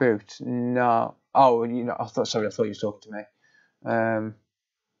 McBoot? No. Oh, you know. Sorry, I thought you were talking to me.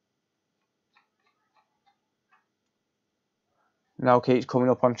 No, okay, it's coming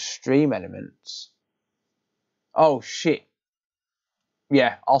up on Stream Elements. Oh shit.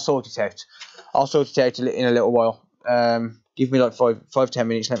 Yeah, I'll sort it out. I'll sort it out in a little while. Give me like 5-10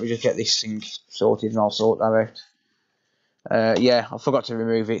 minutes. Let me just get this thing sorted, and I'll sort that out. Yeah, I forgot to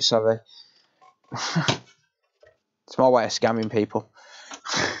remove it. Sorry. It's my way of scamming people.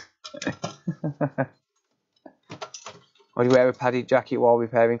 Would you wear a padded jacket while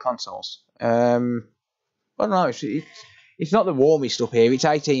repairing consoles? I don't know. It's not the warmest up here. It's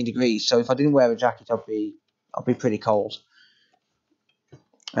 18 degrees, so if I didn't wear a jacket, I'd be pretty cold.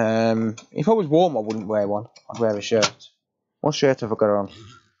 If I was warm, I wouldn't wear one. I'd wear a shirt. What shirt have I got on?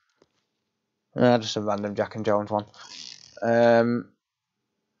 Just a random Jack and Jones one.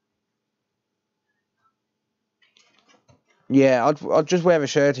 Yeah, I'd just wear a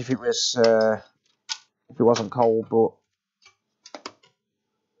shirt if it wasn't cold, but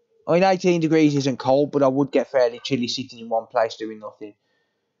I mean 18 degrees isn't cold, but I would get fairly chilly sitting in one place doing nothing.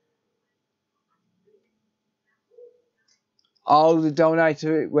 Oh, the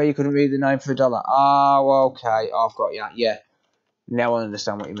donator where you couldn't read the name for $1. Oh, okay, I've got you. Yeah, now I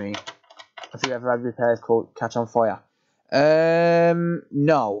understand what you mean. Have you ever had repairs called Catch on Fire?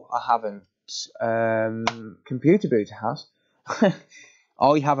 No, I haven't. Computer Boot has.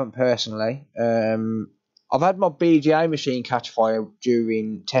 I haven't personally. I've had my BGA machine catch fire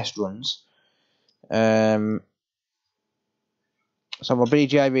during test runs. So my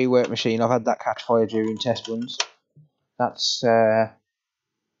BGA rework machine, I've had that catch fire during test runs. That's that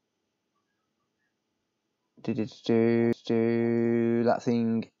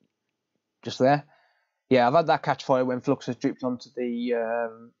thing just there. Yeah, I've had that catch fire when flux has dripped onto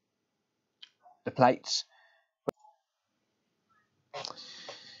the plates.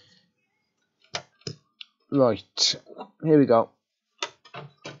 Right, here we go.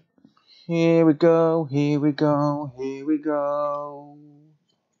 Here we go, here we go, here we go.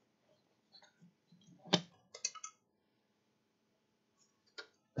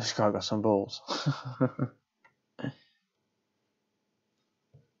 This guy got some balls.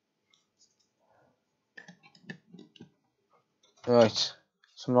 Right,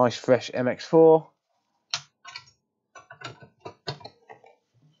 some nice fresh MX4.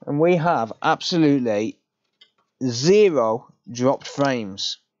 And we have absolutely 0 dropped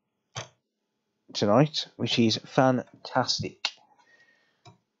frames tonight, which is fantastic.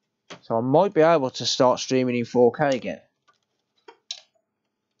 So I might be able to start streaming in 4K again.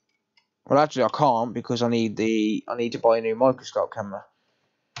 Well, actually, I can't because I need to buy a new microscope camera.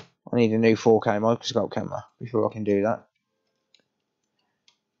 I need a new 4K microscope camera before I can do that.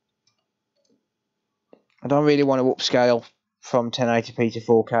 I don't really want to upscale from 1080p to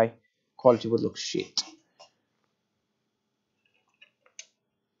 4K. Quality would look shit.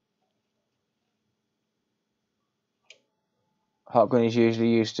 Hot gun is usually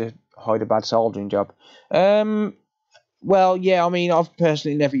used to hide a bad soldering job. Well, yeah, I mean, I've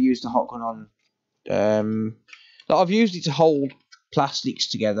personally never used a hot gun on. Like I've used it to hold plastics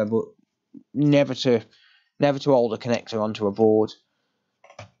together, but never to hold a connector onto a board.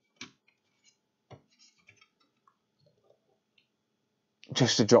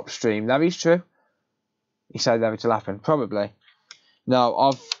 Just to drop stream. That is true. You say that it'll happen. Probably.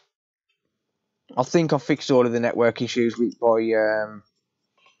 No, I think I've fixed all of the network issues by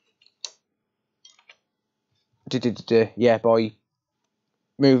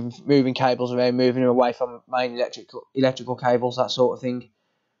moving cables around, moving them away from main electrical cables, that sort of thing.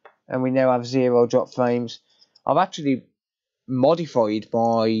 And we now have 0 drop frames. I've actually modified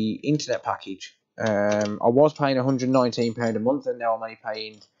my internet package. I was paying £119 a month, and now I'm only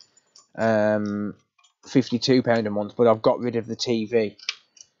paying £52 a month. But I've got rid of the TV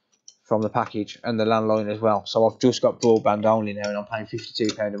from the package and the landline as well. So I've just got broadband only now, and I'm paying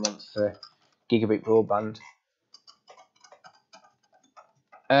 £52 a month for gigabit broadband.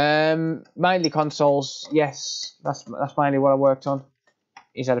 Mainly consoles, yes. That's mainly what I worked on.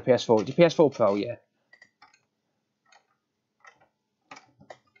 Is that a PS4? The PS4 Pro, yeah.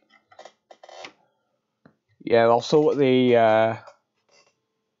 Yeah, I'll sort the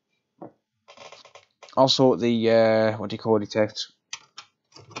what do you call it out?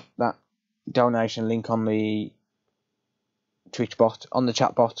 That donation link on the Twitch bot, on the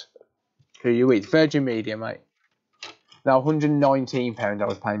chat bot. Who are you with? Virgin Media, mate. Now £119 I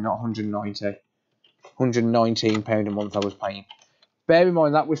was paying, not £190. £119 a month I was paying. Bear in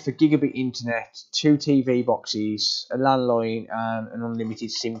mind that was for gigabit internet, 2 TV boxes, a landline, and an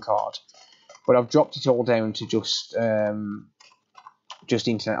unlimited SIM card. But I've dropped it all down to just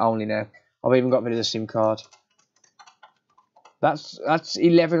internet only now. I've even got rid of the SIM card. That's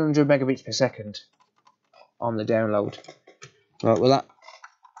 1100 megabits per second on the download. Right, well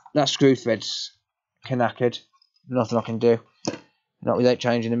that screw thread's knackered. Nothing I can do. Not without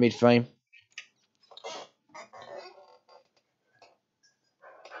changing the mid frame.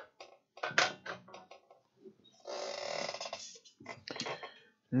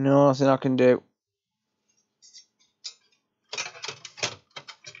 Nothing I can do.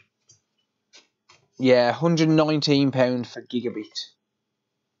 Yeah, £119 for gigabit.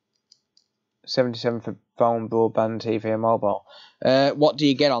 77 for phone, broadband, TV and mobile. What do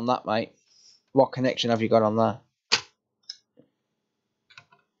you get on that, mate? What connection have you got on that?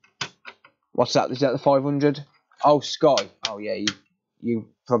 What's that? Is that the 500? Oh, Sky. Oh yeah, you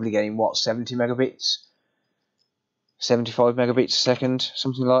probably getting what, 70 megabits? 75 megabits a second,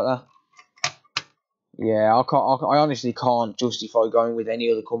 something like that. Yeah, I honestly can't justify going with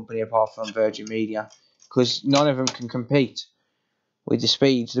any other company apart from Virgin Media, because none of them can compete with the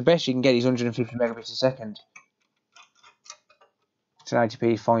speeds. The best you can get is 150 megabits a second.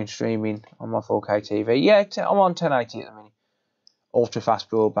 1080p fine streaming on my 4K TV. Yeah, I'm on 1080 at the minute. Ultra fast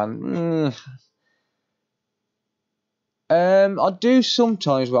broadband. I do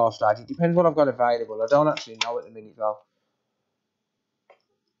sometimes whilst that. It depends what I've got available. I don't actually know at the minute though.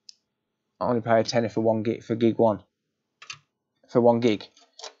 I only pay a tenner for 1 gig for gig one. For 1 gig.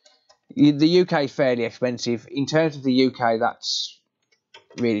 The UK is fairly expensive. In terms of the UK, that's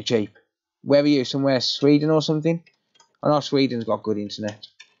really cheap. Where are you? Somewhere Sweden or something? I know Sweden's got good internet.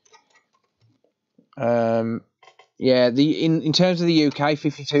 Yeah, in terms of the UK,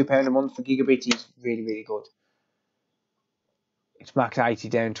 £52 a month for gigabit is really, really good. It's max 80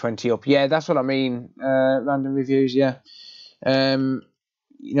 down, 20 up. Yeah, that's what I mean. Random reviews, yeah.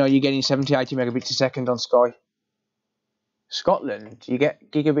 You know, you're getting 70, 80 megabits a second on Sky. Scotland, you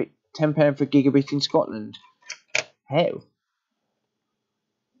get gigabit, £10 for gigabit in Scotland. How?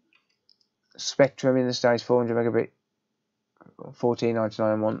 Spectrum in the States, 400 megabit,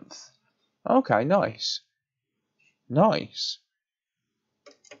 $14.99 a month. Okay, nice. Nice.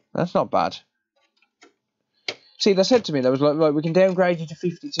 That's not bad. See, they said to me, they was like, we can downgrade you to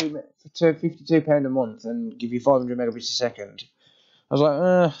 £52 a month and give you 500 megabits a second. I was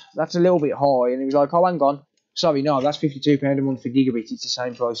like, that's a little bit high. And he was like, oh, hang on. Sorry, no, that's £52 a month for gigabit. It's the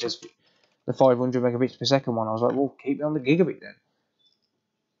same price as the 500 megabits per second one. I was like, well, keep it on the gigabit then.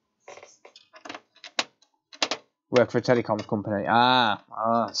 Work for a telecoms company.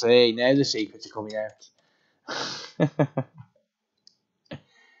 See, now the secrets are coming out.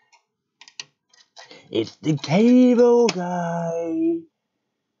 It's the cable guy.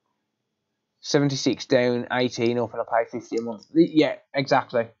 76 down, 18 up, and I pay 50 a month. Yeah,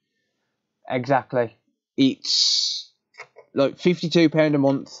 exactly. Exactly. It's like £52 a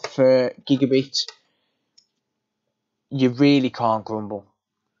month for gigabit. You really can't grumble.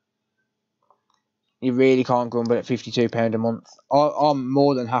 You really can't grumble at £52 a month. I'm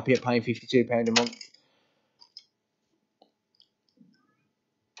more than happy at paying £52 a month.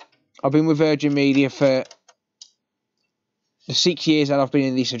 I've been with Virgin Media for the 6 years that I've been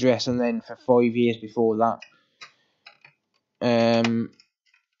in this address, and then for 5 years before that.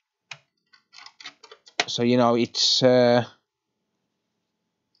 So you know, it's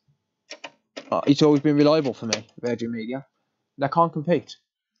always been reliable for me, Virgin Media. They can't compete.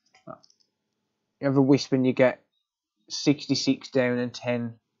 You have a wisp and you get 66 down and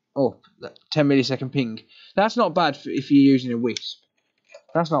 10 up. 10 millisecond ping. That's not bad if you're using a wisp.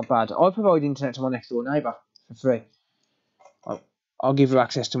 That's not bad. I provide internet to my next door neighbour for free. I'll give her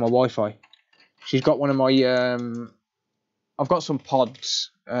access to my Wi-Fi. She's got one of my I've got some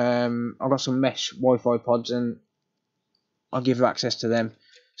pods. I've got some mesh Wi-Fi pods, and I'll give her access to them.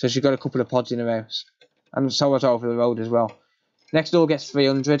 So she's got a couple of pods in her house, and so it's over the road as well. Next door gets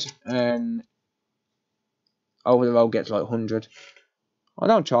 300, and over the road gets like 100. I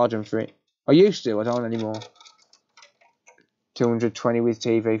don't charge them for it. I used to. I don't anymore. 220 with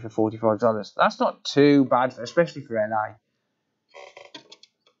TV for $45. That's not too bad, especially for LA.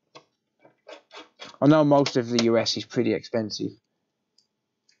 I know most of the US is pretty expensive.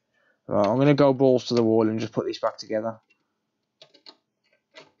 Right, I'm going to go balls to the wall and just put this back together.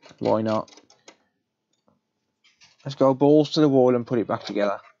 Why not? Let's go balls to the wall and put it back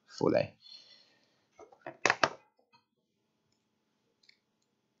together fully.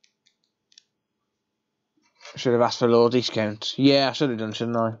 Should have asked for a little discount. Yeah, I should have done,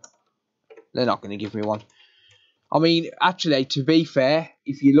 shouldn't I? They're not going to give me one. I mean, actually, to be fair,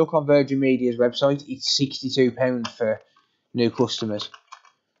 if you look on Virgin Media's website, it's £62 for new customers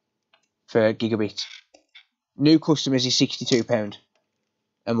for gigabit. New customers is £62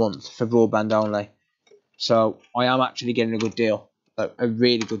 a month for broadband only. So I am actually getting a good deal, a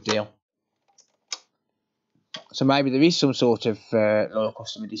really good deal. So maybe there is some sort of loyal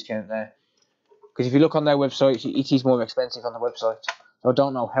customer discount there. Because if you look on their website, it is more expensive on the website. So I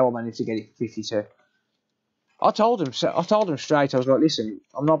don't know how I managed to get it for 52. I told them straight. I was like, listen,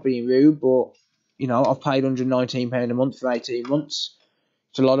 I'm not being rude, but you know, I've paid £119 a month for 18 months.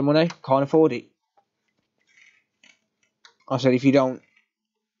 It's a lot of money. Can't afford it. I said, if you don't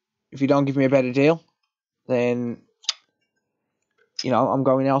give me a better deal, then you know, I'm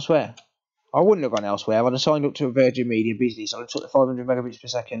going elsewhere. I wouldn't have gone elsewhere. I'd have signed up to a Virgin Media business. I'd have took the 500 megabits per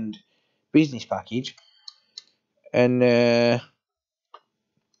second business package, and then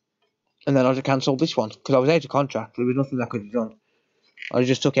I'd have cancelled this one because I was out of contract. There was nothing I could have done. I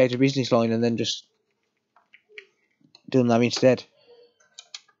just took out a business line and then just done that instead.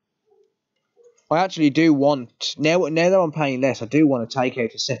 I actually do want, now that I'm paying less, I do want to take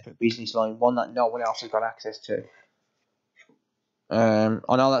out a separate business line, one that no one else has got access to. I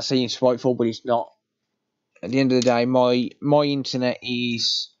know that seems spiteful, but it's not. At the end of the day, my internet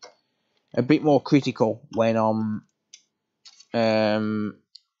is a bit more critical when I'm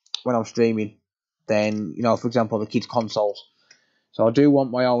streaming than, you know, for example, the kids' consoles. So I do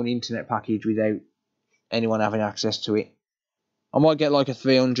want my own internet package without anyone having access to it. I might get like a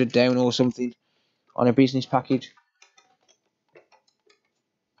 300 down or something on a business package.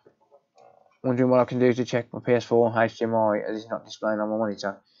 Wondering what I can do to check my PS4 HDMI as it's not displaying on my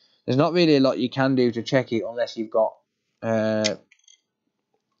monitor. There's not really a lot you can do to check it unless you've got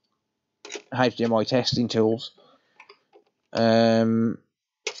HDMI testing tools. Yeah,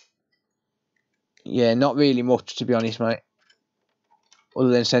 not really much, to be honest, mate. Other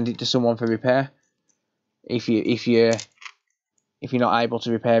than send it to someone for repair. If you're not able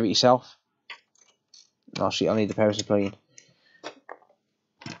to repair it yourself. Oh shit, I need the power supply in.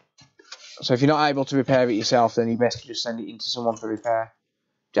 So if you're not able to repair it yourself, then you best just send it in to someone for repair.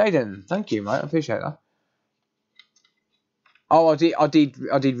 Jaden, thank you, mate. I appreciate that. Oh, I did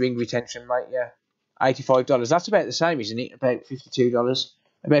ring retention, mate. Yeah, $85. That's about the same, isn't it? About $52.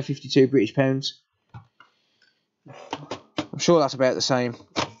 About 52 British pounds. I'm sure that's about the same.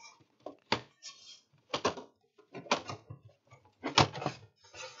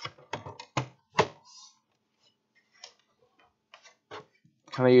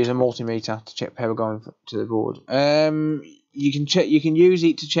 Can I use a multimeter to check power going to the board? You can use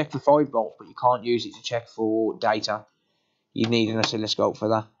it to check for 5 volt, but you can't use it to check for data. You need an oscilloscope for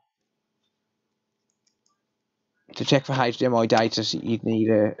that. To check for HDMI data, you'd need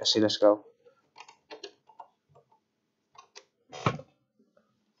a oscilloscope.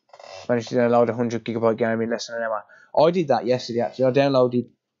 Managed to download a 100GB game in less than an hour. I did that yesterday, actually. I downloaded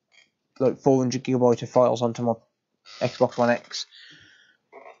like 400GB of files onto my Xbox One X.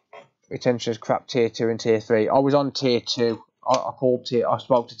 Retention is crap tier 2 and tier 3. I was on tier 2. I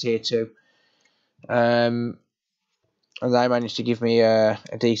spoke to tier 2. And they managed to give me a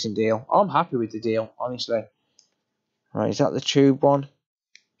decent deal. I'm happy with the deal, honestly. Right, is that the tube one?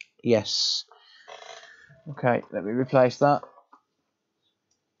 Yes. Okay, let me replace that.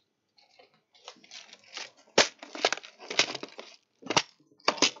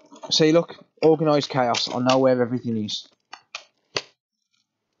 See, look, organised chaos. I know where everything is.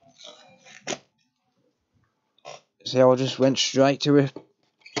 See, I just went straight to a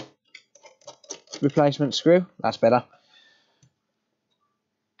replacement screw. That's better.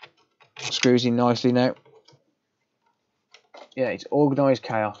 Screws in nicely now. Yeah, it's organised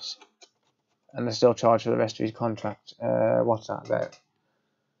chaos. And they're still charged for the rest of his contract. What's that about?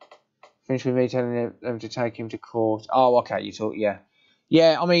 Finished with me telling them to take him to court. Oh, okay, you talk, yeah.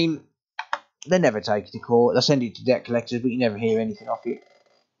 Yeah, I mean, they never take it to court. They send it to debt collectors, but you never hear anything off it.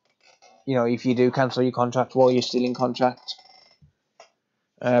 You know, if you do cancel your contract while you're still in contract.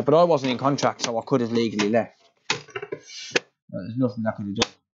 But I wasn't in contract, so I could have legally left. There's nothing I could have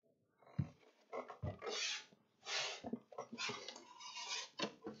done.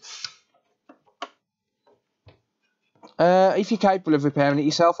 If you're capable of repairing it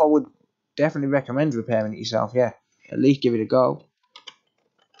yourself, I would definitely recommend repairing it yourself. Yeah, at least give it a go.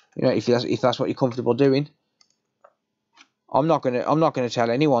 You know, if that's what you're comfortable doing. I'm not gonna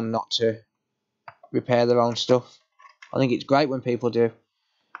tell anyone not to repair their own stuff. I think it's great when people do.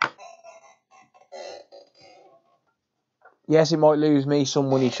 Yes, it might lose me some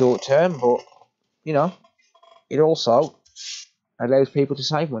money short term, but you know, it also allows people to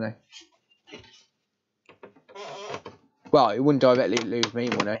save money. Well, it wouldn't directly lose me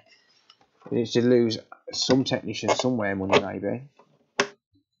money. It's to lose some technician somewhere money, maybe.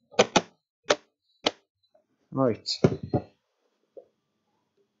 Right.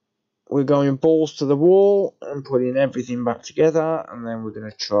 We're going balls to the wall and putting everything back together, and then we're going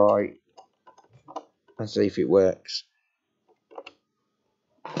to try and see if it works.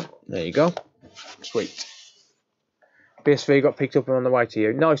 There you go. Sweet. PS3 got picked up and on the way to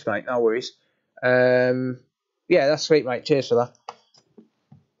you. Nice, mate. No worries. Yeah, that's sweet, mate. Cheers for that.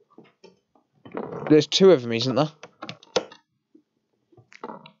 There's 2 of them, isn't there?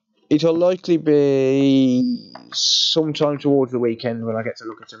 It'll likely be sometime towards the weekend when I get to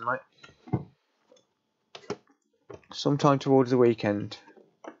look at them, mate. Sometime towards the weekend.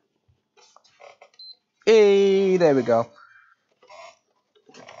 Hey, there we go.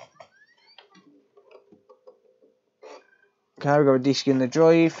 Okay, we've got a disc in the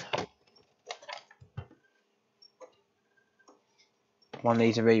drive. One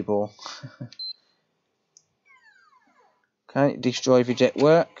needs a reball. Okay, disc drive eject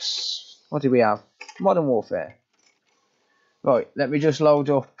works. What do we have? Modern Warfare. Right, let me just load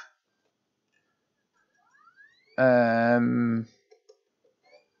up. I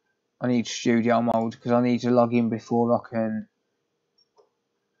need studio mode because I need to log in before I can.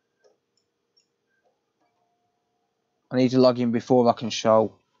 I need to log in before I can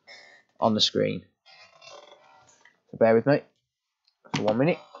show on the screen. So bear with me for 1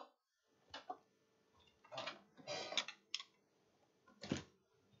 minute.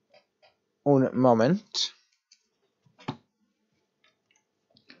 Un moment.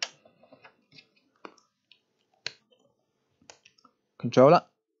 Controller.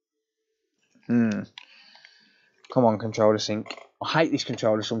 Come on, controller sync. I hate this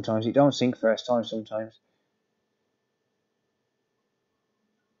controller sometimes. It don't sync first time sometimes.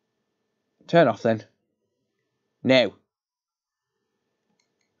 Turn off then. Now.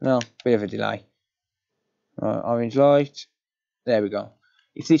 No, bit of a delay. Right, orange light. There we go.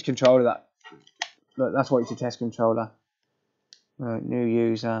 It's this controller that. Look, that's why it's a test controller. Right, new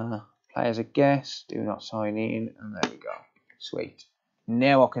user. Play as a guest. Do not sign in. And there we go. Sweet.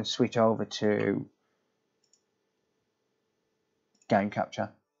 Now I can switch over to game capture.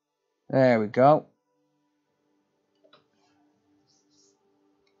 There we go.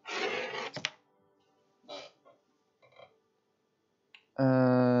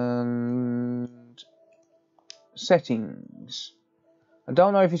 And settings. I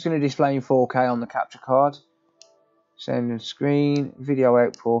don't know if it's going to display in 4K on the capture card. Send and screen, video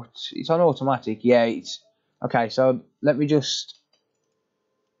output. It's on automatic. Yeah, it's okay. So let me just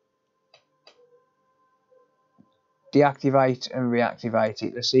deactivate and reactivate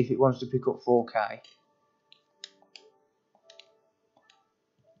it. Let's see if it wants to pick up 4K.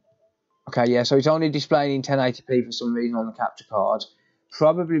 Okay, yeah, so it's only displaying in 1080p for some reason on the capture card.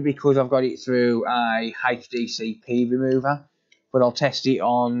 Probably because I've got it through a HDCP remover. But I'll test it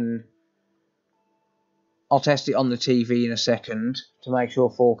on the TV in a second to make sure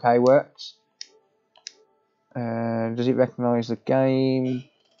 4K works. Does it recognise the game?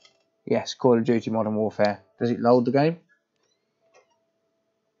 Yes, Call of Duty Modern Warfare. Does it load the game?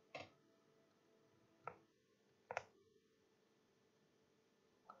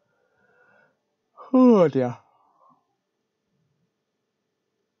 Oh dear.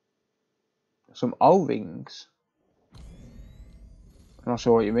 Some O-rings. I'm not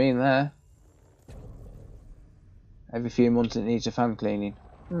sure what you mean there. Every few months it needs a fan cleaning.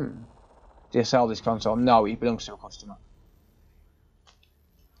 Do you sell this console? No, it belongs to a customer.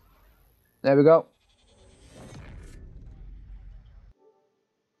 There we go.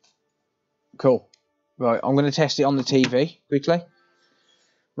 Cool. Right, I'm going to test it on the TV quickly.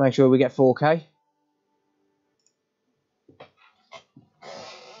 Make sure we get 4K.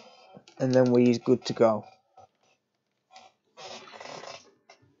 And then we're good to go.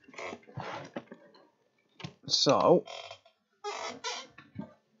 So,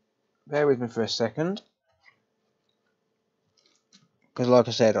 bear with me for a second. Because like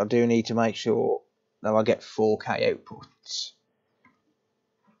I said, I do need to make sure that I get 4K outputs.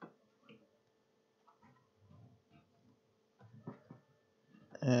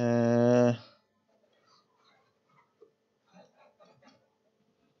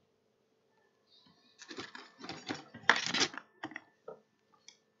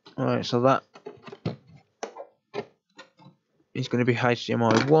 Alright, so that is going to be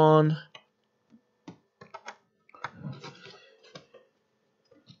HDMI 1.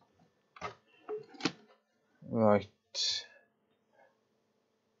 Right.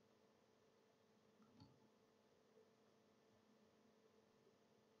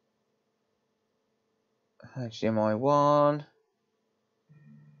 HDMI 1.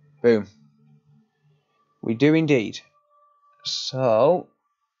 Boom. We do indeed. So,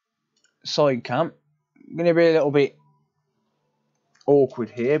 side cam. Going to be a little bit awkward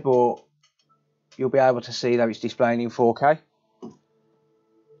here, but you'll be able to see that it's displaying in 4K.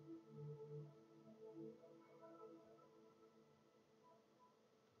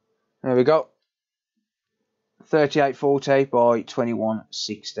 There we go. 3840 by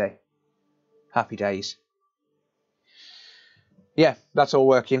 2160. Happy days. Yeah, that's all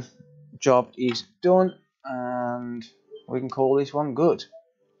working. Job is done, and we can call this one good.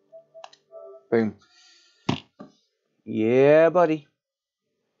 Boom. Yeah, buddy.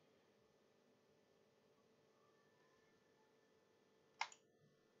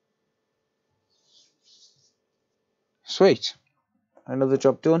 Sweet. Another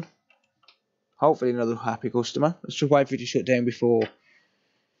job done. Hopefully another happy customer. Let's just wait for it to shut down before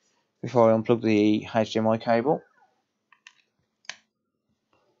I unplug the HDMI cable.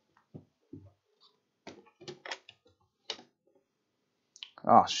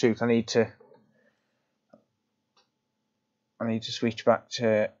 Oh shoot! I need to switch back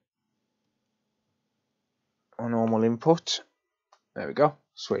to a normal input. There we go.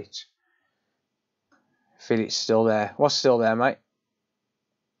 Sweet. Feel it's still there. What's still there, mate?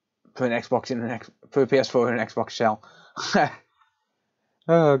 Put an Xbox in put a PS4 in an Xbox shell.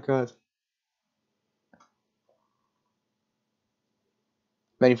 Oh god.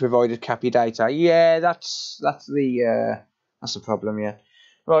 Many providers cap your data. Yeah, that's the problem. Yeah.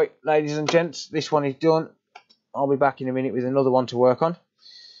 Right, ladies and gents, this one is done. I'll be back in a minute with another one to work on,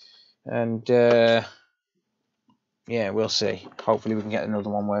 and yeah, we'll see. Hopefully, we can get another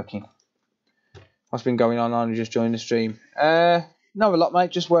one working. What's been going on? I just joined the stream. Not a lot,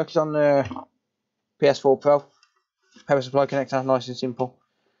 mate. Just working on PS4 Pro. Power supply connector, nice and simple.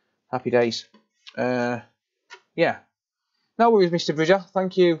 Happy days. Yeah. No worries, Mr. Bridger.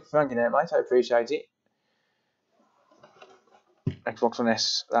 Thank you for hanging out, mate. I appreciate it. Xbox One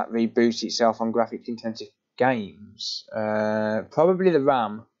S, that reboots itself on graphics intensive games. Probably the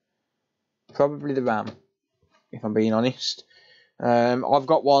RAM. If I'm being honest. I've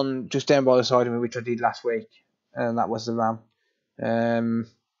got one just down by the side of me, which I did last week, and that was the RAM.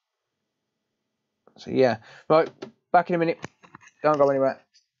 So yeah, right, back in a minute. Don't go anywhere.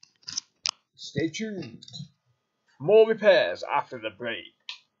 Stay tuned. More repairs after the break.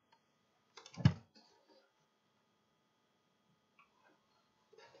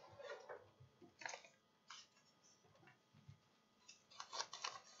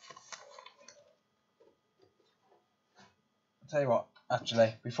 I'll tell you what,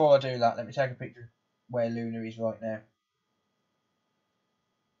 actually, before I do that, let me take a picture of where Luna is right now.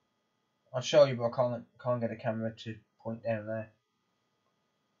 I'll show you, but I can't get a camera to point down there.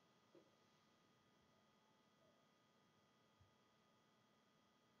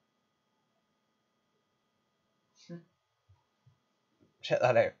 Check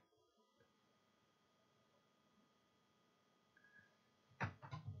that out.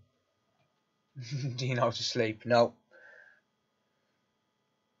 Do you know how to sleep? No.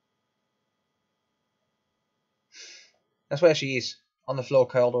 That's where she is, on the floor,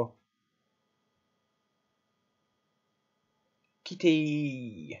 curled up.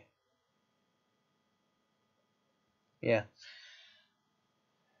 Kitty. Yeah.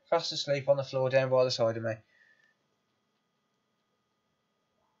 Fast asleep on the floor down by the side of me.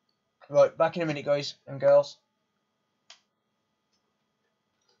 Right, back in a minute, guys and girls.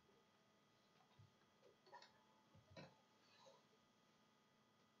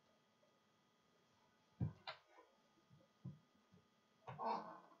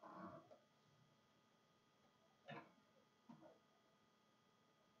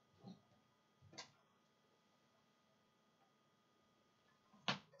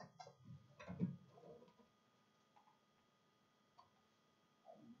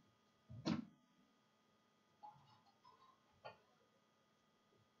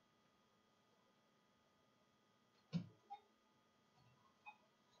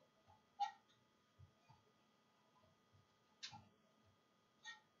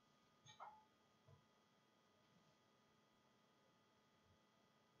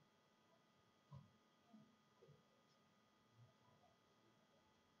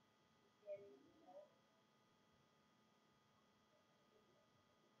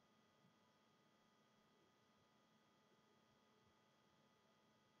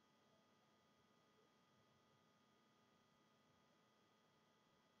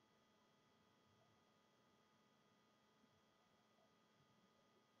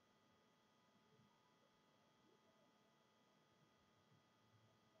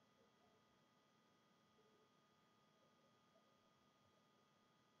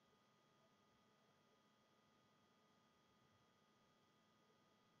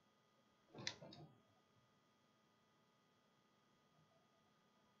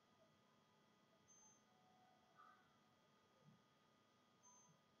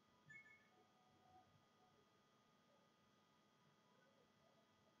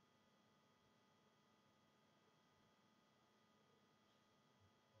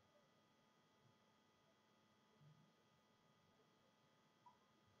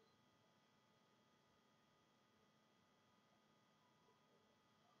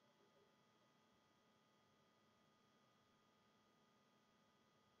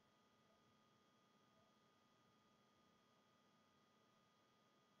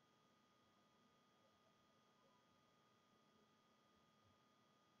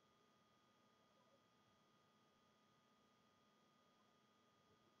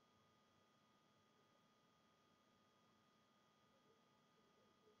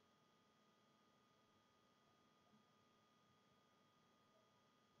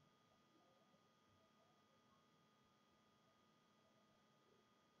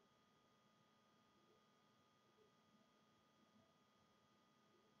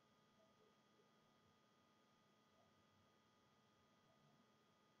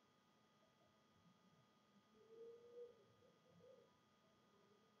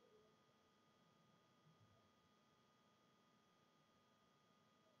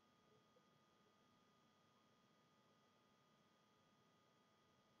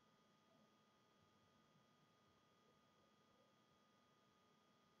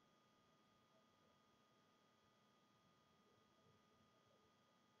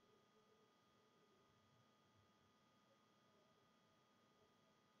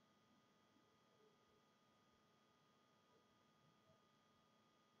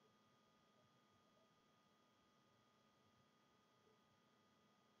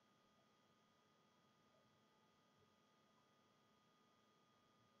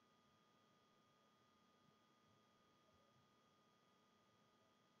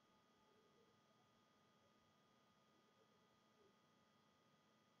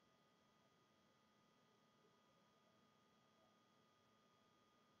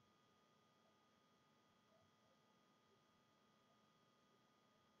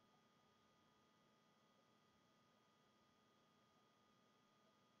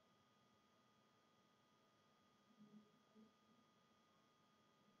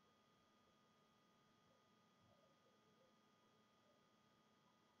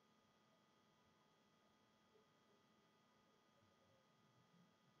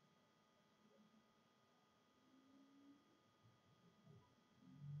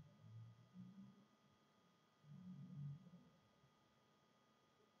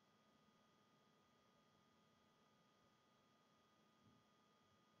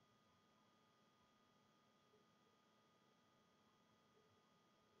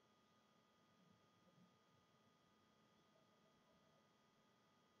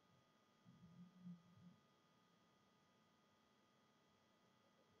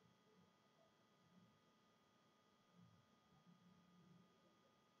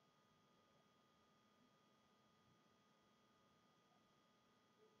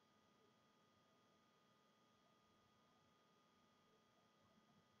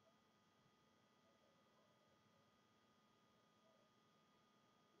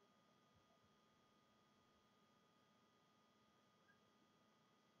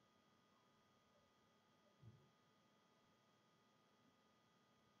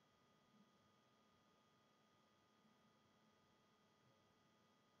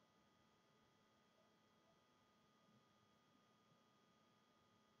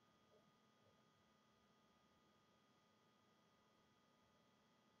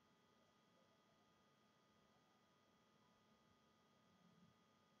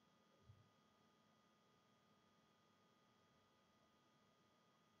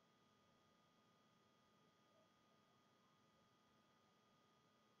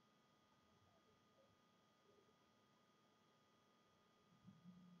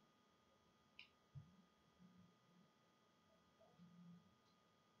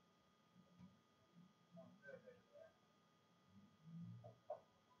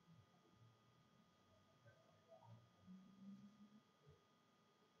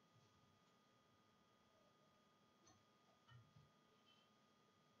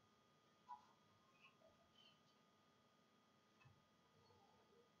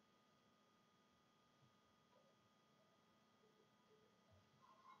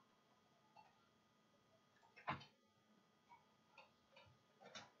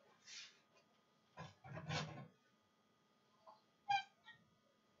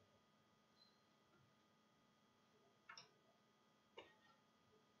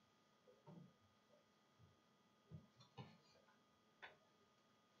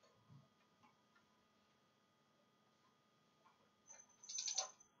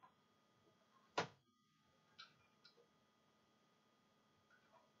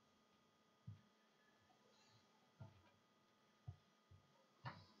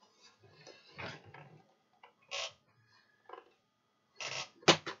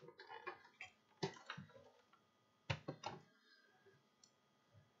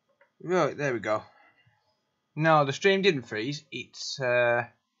 Right, there we go. No, the stream didn't freeze. It's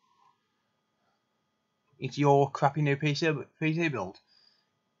your crappy new PC build.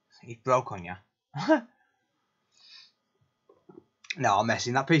 It broke on you. No, I'm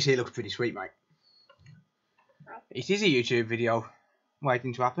messing. That PC looks pretty sweet, mate. It is a YouTube video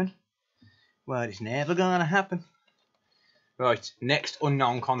waiting to happen. Well, it's never gonna happen. Right, next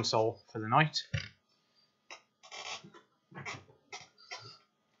unknown console for the night.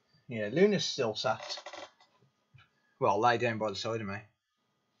 Yeah, Luna's still sat. Well, lay down by the side of me.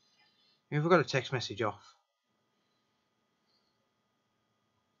 Have I got a text message off?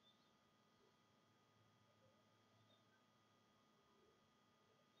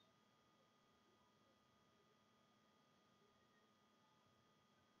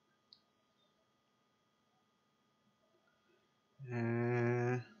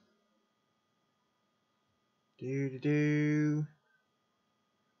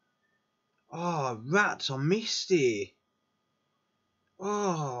 Oh, rats, I missed it.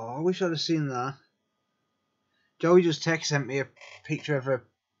 Oh, I wish I'd have seen that. Joey just sent me a picture of a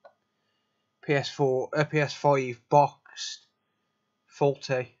PS5 boxed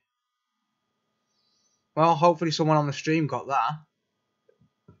faulty. Well, hopefully someone on the stream got that.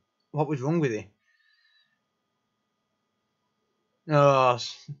 What was wrong with it? Oh,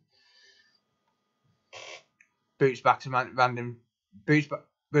 boots back to random. Boots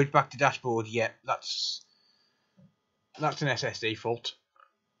back to dashboard. Yeah, that's an SSD fault.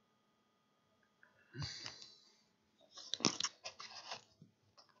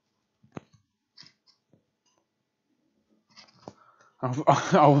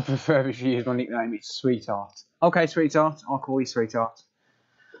 I would prefer if you use my nickname. It's Sweetheart. Okay, Sweetheart. I'll call you Sweetheart.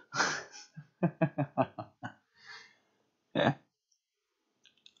 Yeah.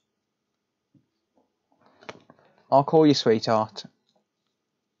 I'll call you Sweetheart.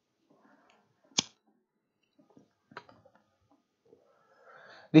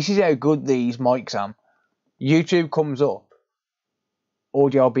 This is how good these mics are. YouTube comes up.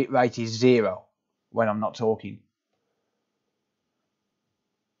 Audio bitrate is 0 when I'm not talking.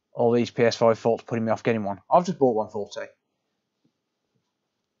 All these PS5 faults putting me off getting one. I've just bought one faulty.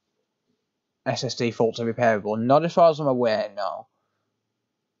 SSD faults are repairable. Not as far as I'm aware, no.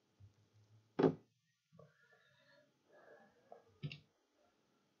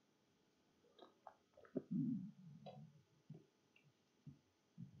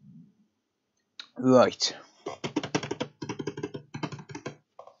 Right.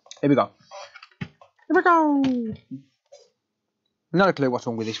 Here we go. Here we go. Not a clue what's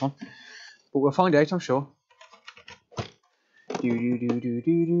wrong with this one, but we'll find out, I'm sure.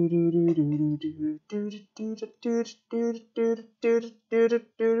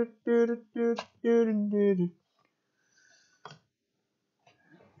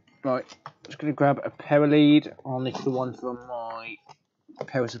 Right, just going to grab a power lead. I'll nick the one from my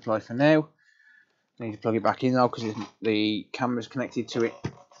power supply for now. I need to plug it back in now because the camera's connected to it.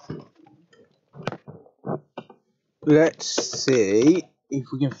 Let's see if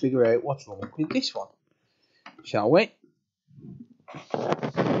we can figure out what's wrong with this one, shall we?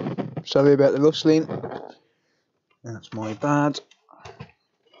 Sorry about the rustling. That's my bad.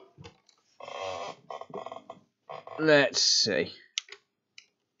 Let's see.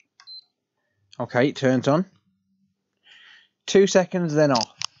 Okay, it turns on. 2 seconds, then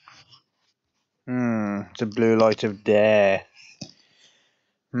off. It's a blue light of death.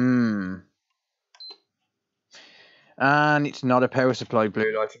 And it's not a power supply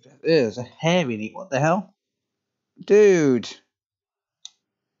blue light of death. There's a hair in it. What the hell? Dude.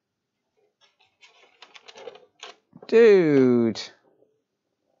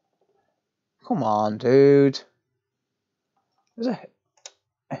 Come on, dude. There's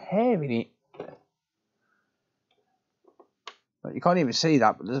a hair in it. But you can't even see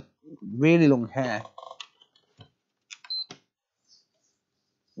that, but there's a really long hair.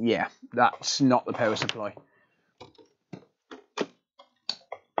 Yeah, that's not the power supply.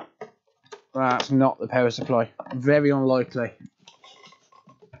 That's not the power supply. Very unlikely.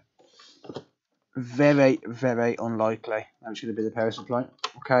 Very, very unlikely. That's going to be the power supply.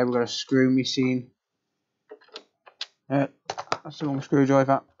 Okay, we've got a screw missing. That's the wrong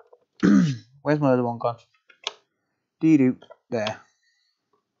screwdriver. Where's my other one gone? Dee-doo. There.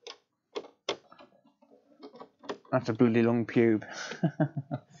 That's a bloody long pube.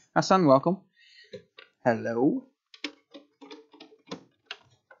 Hassan, welcome. Hello.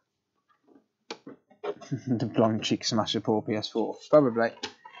 The blonde chick smashed a poor PS4. Probably.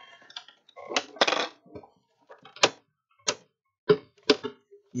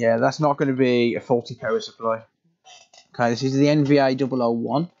 Yeah, that's not going to be a faulty power supply. Okay, this is the NVA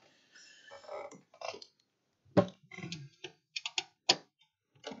 001.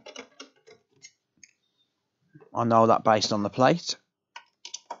 I know that based on the plate.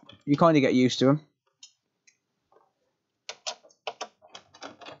 You kind of get used to them.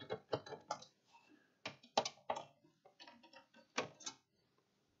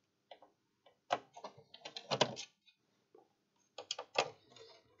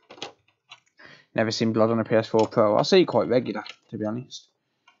 Never seen blood on a PS4 Pro. I see it quite regular, to be honest.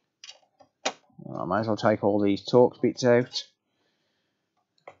 I might as well take all these Torx bits out.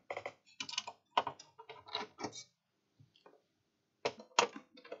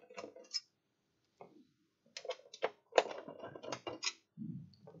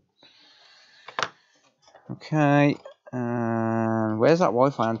 Okay, and where's that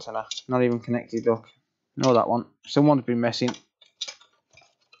Wi-Fi antenna? Not even connected, look. No, that one. Someone's been messing.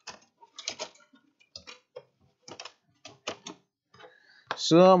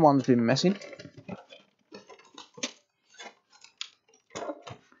 Someone's been messing.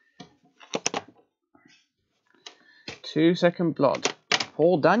 Two-second blood.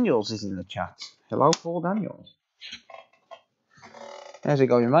 Paul Daniels is in the chat. Hello, Paul Daniels. How's it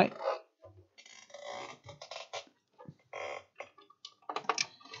going, mate?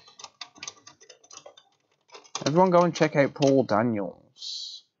 Everyone go and check out Paul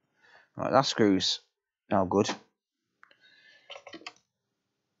Daniels. Right, that screw's no good.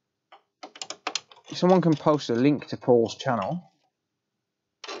 If someone can post a link to Paul's channel,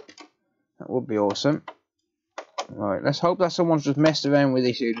 that would be awesome. Right, let's hope that someone's just messed around with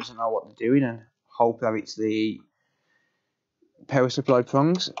this who doesn't know what they're doing, and hope that it's the power supply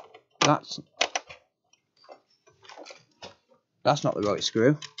prongs. That's not the right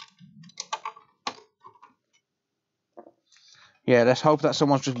screw. Yeah, let's hope that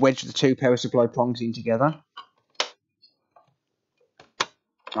someone's just wedged the two power supply prongs in together.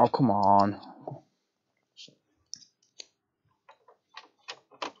 Oh, come on.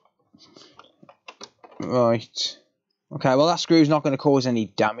 Right. Okay, well that screw's not going to cause any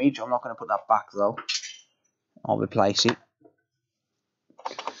damage. I'm not going to put that back though. I'll replace it.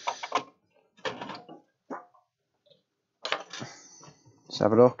 Let's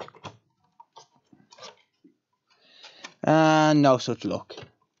have a look. And no such luck.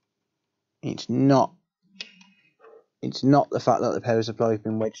 It's not the fact that the power supply has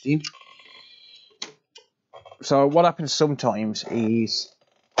been wedged in. So what happens sometimes is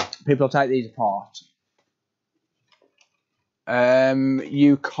people take these apart.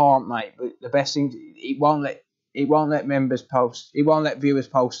 You can't, mate. But the best thing, it won't let members post. It won't let viewers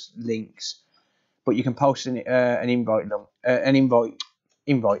post links, but you can post an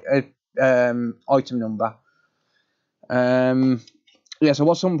item number. Yeah. So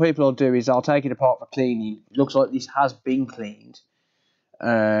what some people will do is I'll take it apart for cleaning. It looks like this has been cleaned,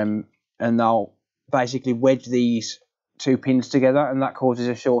 and they'll basically wedge these two pins together, and that causes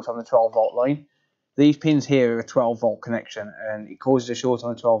a short on the 12-volt line. These pins here are a 12-volt connection, and it causes a short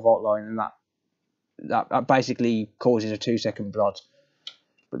on the 12-volt line, and that basically causes a 2-second blood.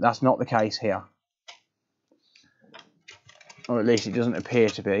 But that's not the case here, or at least it doesn't appear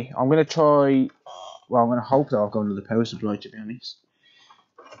to be. I'm going to try. Well, I'm going to hope that I've got another power supply, to be honest.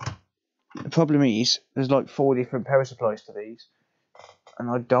 The problem is there's like 4 different power supplies to these, and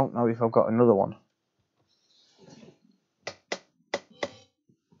I don't know if I've got another one.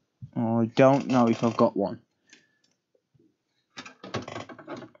 I don't know if I've got one.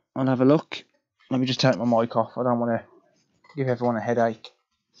 I'll have a look. Let me just take my mic off. I don't want to give everyone a headache.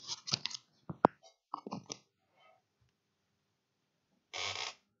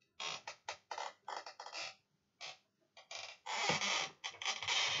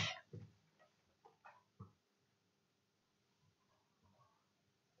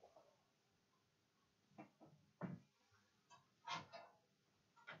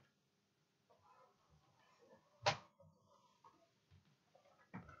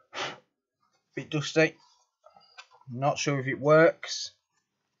 Bit dusty. Not sure if it works.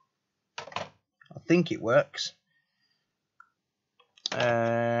 I think it works.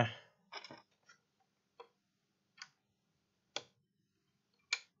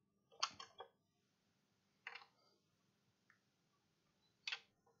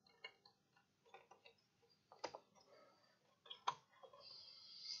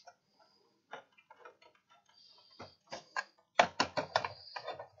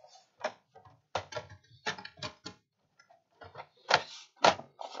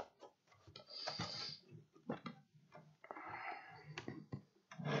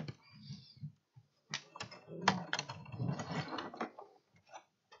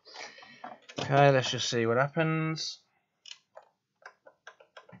 Okay, let's just see what happens.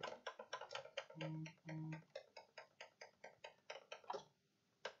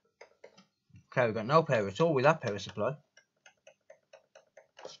 Okay, we've got no power at all with that power supply.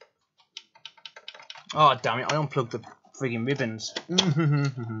 Oh, damn it, I unplugged the frigging ribbons.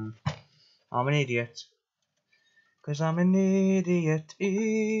 I'm an idiot. Because I'm an idiot.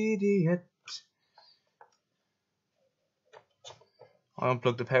 I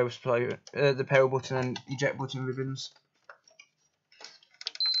unplugged the power supply, the power button and eject button ribbons.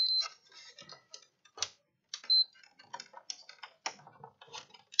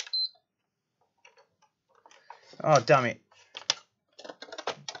 Oh, damn it.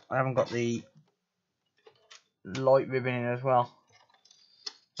 I haven't got the light ribbon in as well.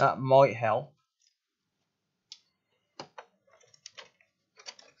 That might help.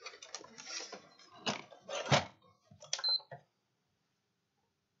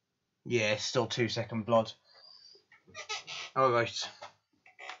 Yeah, still 2-second blood. Alright.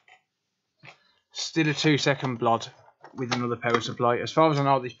 Still a 2-second blood with another power supply. As far as I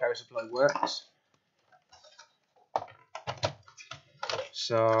know, this power supply works.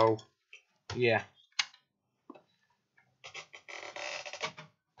 So, yeah.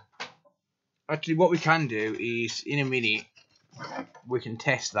 Actually, what we can do is, in a minute, we can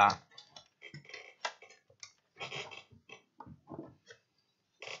test that.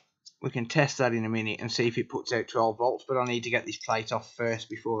 We can test that in a minute and see if it puts out 12 volts, but I need to get this plate off first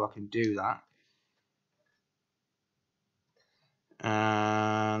before I can do that.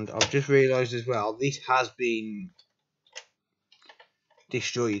 And I've just realised as well, this has been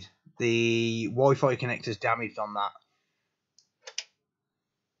destroyed. The Wi-Fi connector's damaged on that.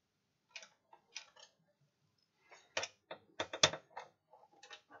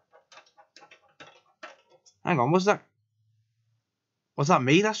 Hang on, was that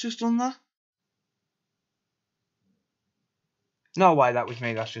me that's just done that? No way, that was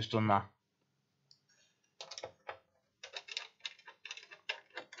me that's just done that.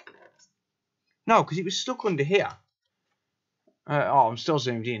 No, because it was stuck under here. Oh, I'm still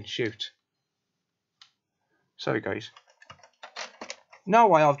zoomed in. Shoot. Sorry, guys. No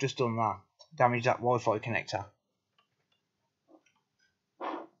way, I've just done that. Damaged that Wi-Fi connector.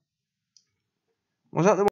 Was that the